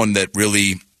to someone that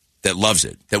loves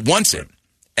it, that wants it.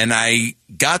 And I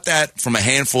got that from a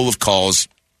handful of calls,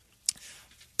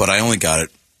 but I only got it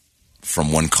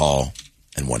from one call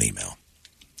and one email.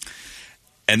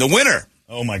 And the winner.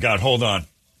 Oh, my God. Hold on.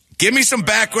 Give me some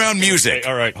background music. Okay,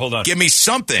 all right. Hold on. Give me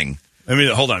something.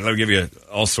 Hold on. Let me give you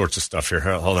all sorts of stuff here.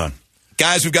 Hold on.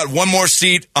 Guys, we've got one more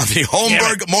seat on the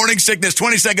Holmberg Morning Sickness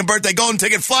 22nd birthday golden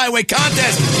ticket flyaway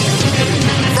contest.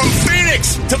 From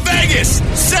Phoenix to Vegas,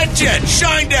 SetJet,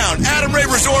 Shinedown, Adam Ray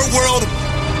Resort World.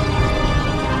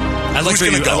 I like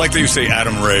that you say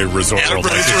Adam Ray Resort World.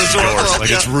 Like it's yours. Like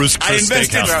it's Ruth's Chris I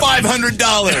invested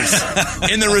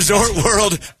 $500 in the Resort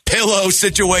World pillow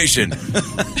situation.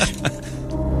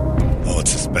 Oh,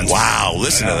 it's expensive. Wow,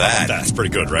 listen to that. That's pretty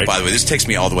good, right? By the way, this takes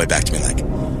me all the way back to me like,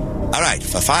 all right,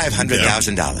 for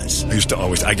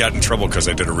 $500,000. I got in trouble because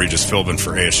I did a Regis Philbin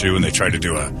for ASU, and they tried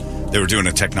to they were doing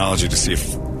a technology to see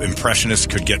if impressionists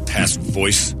could get past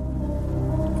voice,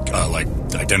 like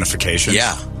identification.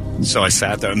 Yeah. So I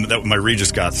sat there, and my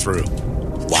Regis got through.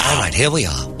 Wow. All right, here we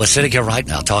are. We're sitting here right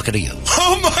now talking to you.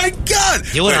 Oh, my God.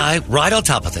 You and I, right on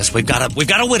top of this. We've got to win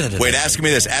it. Wait, ask me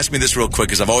this real quick,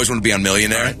 because I've always wanted to be on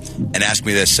Millionaire. Right. And ask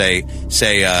me this. Say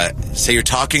you're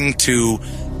talking to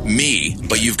me,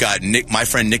 but you've got my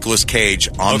friend Nicolas Cage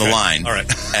on the line. All right.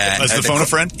 Is the phone a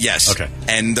friend? Yes. Okay.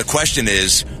 And the question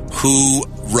is, who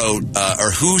wrote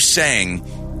or who sang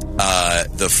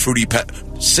the Fruity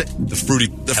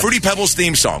Pebbles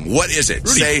theme song? What is it?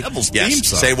 Fruity Pebbles theme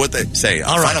song. Say what they say.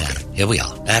 All right, Adam, here we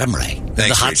are. Adam Ray. Thanks, in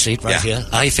the hot Reed. seat right here.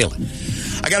 How you feeling?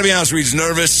 I got to be honest, Reed's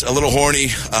nervous, a little horny,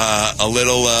 a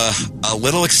little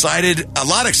excited, a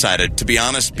lot excited, to be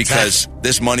honest, because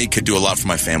this money could do a lot for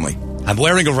my family. I'm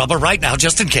wearing a rubber right now,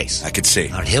 just in case. I could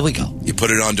see. All right, here we go. You put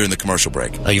it on during the commercial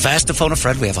break. You've asked to phone a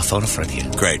friend. We have a phone a friend here.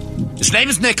 Great. His name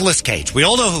is Nicolas Cage. We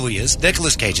all know who he is.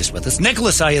 Nicolas Cage is with us.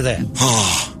 Nicolas, are you there?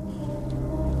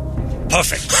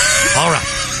 Perfect. All right.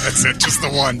 That's it. Just the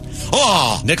one.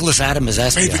 Oh, Nicholas Adam is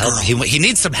asking Baby you help. He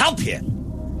needs some help here.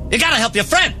 You got to help your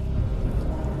friend.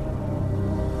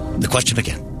 The question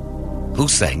again. Who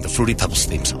sang the Fruity Pebbles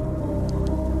theme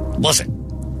song? Was it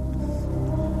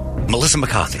Melissa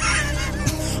McCarthy?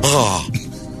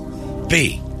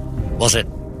 B, was it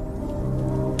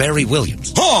Barry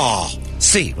Williams?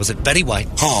 C, was it Betty White?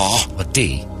 Or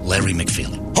D, Larry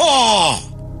McFeely?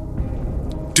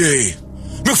 D,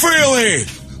 McFeely!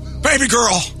 Baby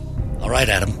girl! All right,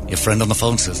 Adam. Your friend on the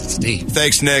phone says it's D.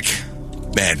 Thanks, Nick.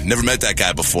 Man, never met that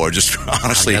guy before. Just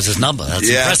honestly. He has his number. That's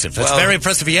impressive. That's very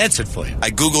impressive he answered for you.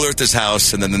 I Google Earthed his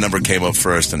house, and then the number came up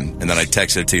first, and then I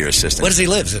texted it to your assistant. Where does he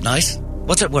live? Is it nice?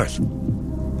 What's it worth?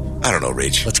 I don't know,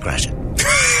 Reach. Let's crash it.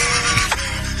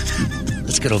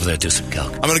 Let's get over there and do some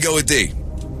calc. I'm going to go with D.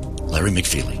 Larry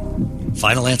McFeely.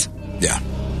 Final answer? Yeah.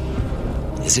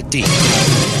 Is it D?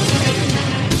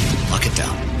 Lock it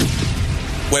down.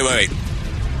 Wait.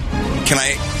 Can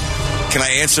I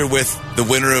answer with the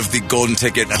winner of the golden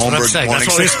ticket? That's what I'm saying. Morning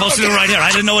That's what we're supposed to do right here.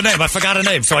 I didn't know a name. I forgot a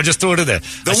name, so I just threw it in there.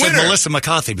 I said Melissa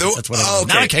McCarthy. But that's what I was.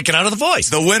 okay. Now I can't get out of the voice.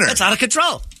 The winner. It's out of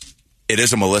control. It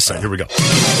is a Melissa. Here we go.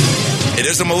 It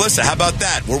is a Melissa. How about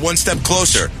that? We're one step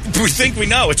closer. We think we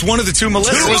know. It's one of the two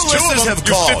Melissas. Two Melissas have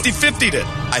called. You 50-50'd it.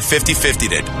 I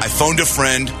 50-50'd it. I phoned a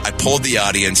friend. I polled the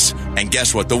audience. And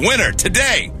guess what? The winner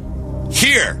today,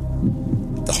 here,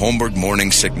 the Holmberg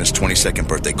Morning Sickness 22nd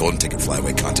birthday golden ticket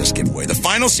flyaway contest giveaway. The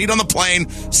final seat on the plane,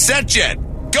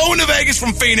 SetJet, going to Vegas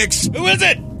from Phoenix. Who is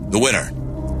it? The winner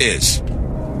is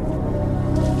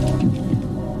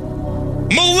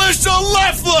Melissa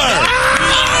Leffler.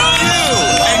 You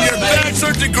and your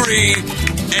bachelor degree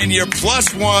and your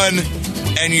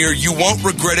 +1 and your "you won't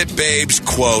regret it, babes"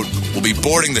 quote will be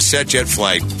boarding the SetJet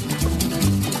flight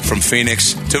from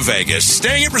Phoenix to Vegas,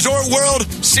 staying at Resort World,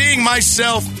 seeing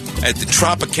myself at the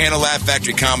Tropicana Laugh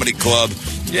Factory Comedy Club,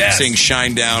 seeing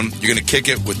Shinedown. You're going to kick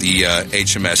it with the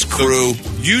HMS crew.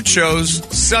 You chose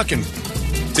Suckin'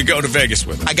 to go to Vegas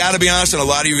with. I got to be honest, and a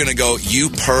lot of you are going to go, "You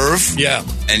perv." Yeah.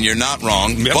 And you're not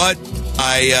wrong. Yep. But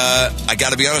I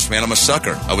got to be honest, man, I'm a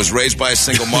sucker. I was raised by a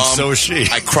single mom. So is she.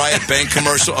 I cry at bank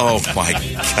commercial. Oh, my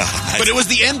God. But it was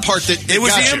the end part that It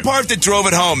was got the you. end part that drove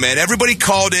it home, man. Everybody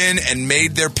called in and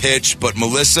made their pitch, but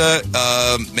Melissa,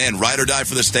 man, ride or die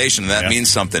for the station, and that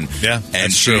means something. Yeah, and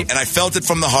that's true. And I felt it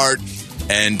from the heart.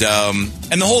 And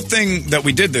the whole thing that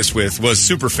we did this with was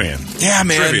Superfan. Yeah,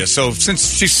 man. Trivia. So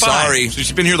since she's Sorry. so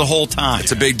she's been here the whole time.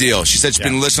 It's a big deal. She said she's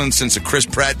been listening since the Chris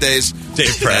Pratt days.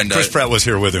 Dave Pratt. And, Chris Pratt was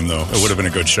here with him, though. It would have been a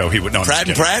good show. He would. No, I'm Pratt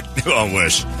just and kidding. Pratt? I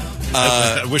wish.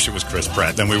 I wish it was Chris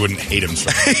Pratt. Then we wouldn't hate him so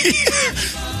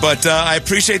much. But I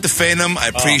appreciate the fandom. I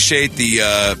appreciate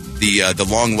the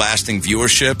long-lasting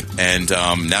viewership. And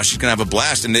now she's going to have a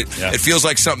blast. And it feels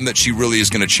like something that she really is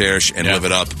going to cherish and live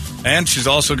it up. And she's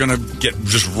also going to get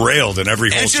just railed in every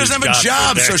hole. And she doesn't have a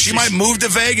job, so she might move to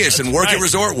Vegas and work at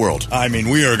Resort World. I mean,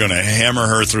 we are going to hammer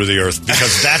her through the earth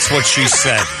because that's what she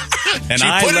said. And she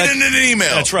put it in an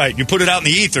email. That's right. You put it out in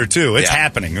the ether, too. It's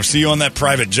happening. We'll see you on that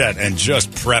private jet and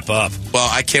just prep up. Well,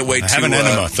 I can't wait to have an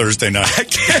enema Thursday night. I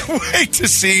can't wait to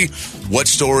see what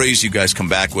stories you guys come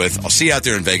back with. I'll see you out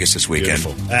there in Vegas this weekend.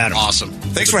 Beautiful. Adam. Awesome.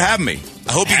 Thanks for having me.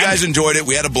 I hope you guys enjoyed it.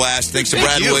 We had a blast. Thanks to Thank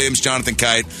Brad you. Williams, Jonathan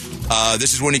Kite.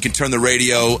 This is when you can turn the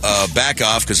radio back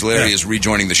off because Larry is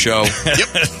rejoining the show.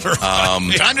 Yep.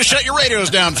 Time to shut your radios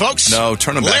down, folks. No,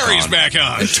 turn them back on. Larry's back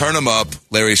on. And turn them up.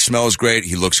 Larry smells great.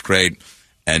 He looks great.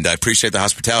 And I appreciate the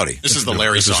hospitality. This is the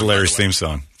Larry song. This is Larry's theme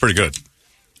song. Pretty good.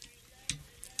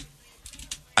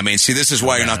 I mean, see, this is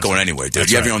why you're not going anywhere, dude.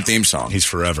 That's You have right. your own theme song. He's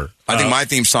forever. I think my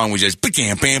theme song was just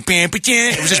bam, bam, bam, bam.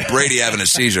 It was just Brady having a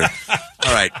seizure.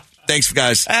 All right. Thanks,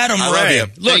 guys. Adam I Ray. love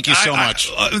you. Look, Thank you so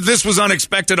much. This was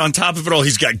unexpected. On top of it all,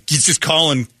 he's just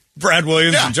calling Brad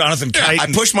Williams and Jonathan Kite. I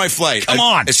pushed my flight. Come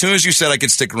on. As soon as you said I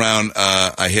could stick around,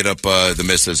 I hit up the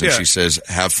missus, and she says,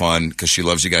 have fun, because she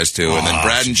loves you guys, too. And then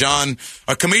Brad and John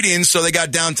are comedians, so they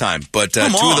got downtime. But two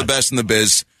of the best in the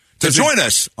biz to join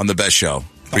us on the best show.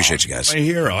 Appreciate you guys. My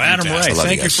hero, Adam Ray.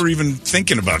 Thank you for even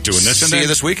thinking about doing this. See you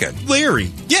this weekend.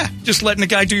 Larry. Yeah. Just letting the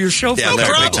guy do your show for Yeah, you. Larry,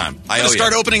 problem. big time. I'm going to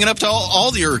start opening it up to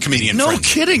all your comedian No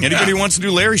friends. kidding. Anybody who wants to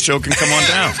do Larry's show can come on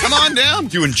down. Come on down.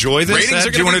 Do you enjoy this? Ratings are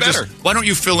Do you gonna wanna be better. Why don't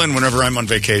you fill in whenever I'm on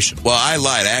vacation? Well, I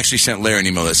lied. I actually sent Larry an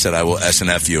email that said I will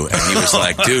SNF you, and he was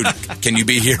like, "Dude, can you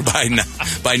be here by 9?"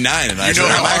 And I said,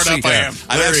 how hard up I am.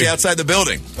 I'm actually outside the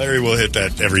building. Larry will hit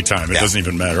that every time. It doesn't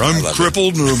even matter. I'm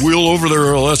crippled and I'll wheel over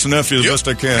there. I'll SNF you the best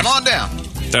I can. Come on down.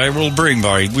 I will bring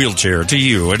my wheelchair to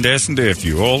you and SNF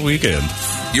you all weekend.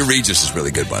 Your Regis is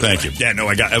really good, by the way. Thank you. Yeah, no,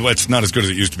 it's not as good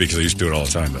as it used to be because I used to do it all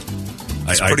the time. But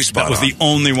It's pretty spot that was on. the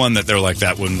only one that they're like,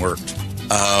 that wouldn't work.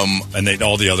 And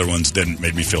all the other ones didn't,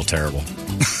 made me feel terrible.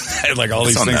 Like all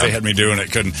these on things them. they had me do, and I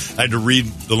couldn't. I had to read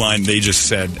the line they just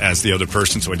said as the other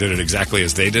person, so I did it exactly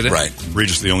as they did it. Right.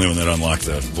 Regis is the only one that unlocked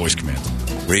the voice command.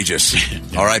 Regis.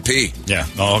 R.I.P. Yeah,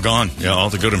 all gone. Yeah, all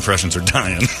the good impressions are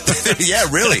dying. Yeah,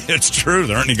 really. It's true.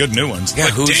 There aren't any good new ones. Yeah,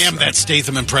 But damn, that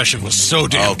Statham impression was so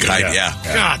damn good. Yeah.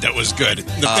 God, that was good.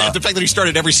 The fact that he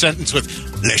started every sentence with,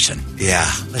 listen. Yeah.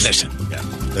 Listen. Yeah,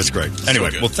 that's great.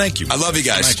 Anyway, well, thank you. I love you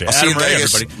guys. Nice, I'll see you in Adam Ray,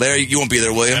 Vegas. everybody. Larry, you won't be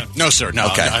there, will you? No, sir. No.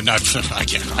 Okay.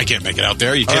 I can't make it out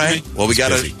there. Are you All kidding right. me? Well, we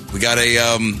got busy.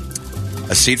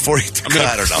 a seat for you.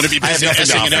 I don't know. I'm going to be I have busy nothing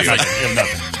to S-ing and offer you.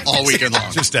 F-ing all weekend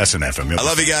long. Just SNF him. I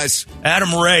love you guys.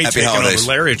 Adam Ray Happy taking holidays. over.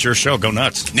 Larry, it's your show. Go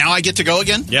nuts. Now I get to go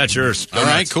again? Yeah, it's yours. Go All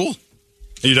right, nuts. cool.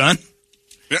 Are you done?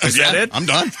 Is that it? I'm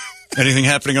done. Anything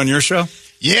happening on your show?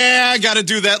 Yeah, I got to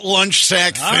do that lunch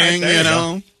sack All right, thing, there you you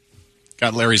know.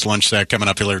 Got Larry's lunch sack coming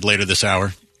up here later this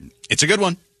hour. It's a good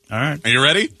one. All right. Are you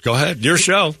ready? Go ahead. Your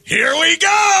show. Here we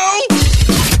go!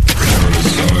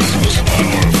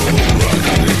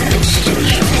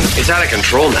 It's out of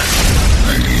control now.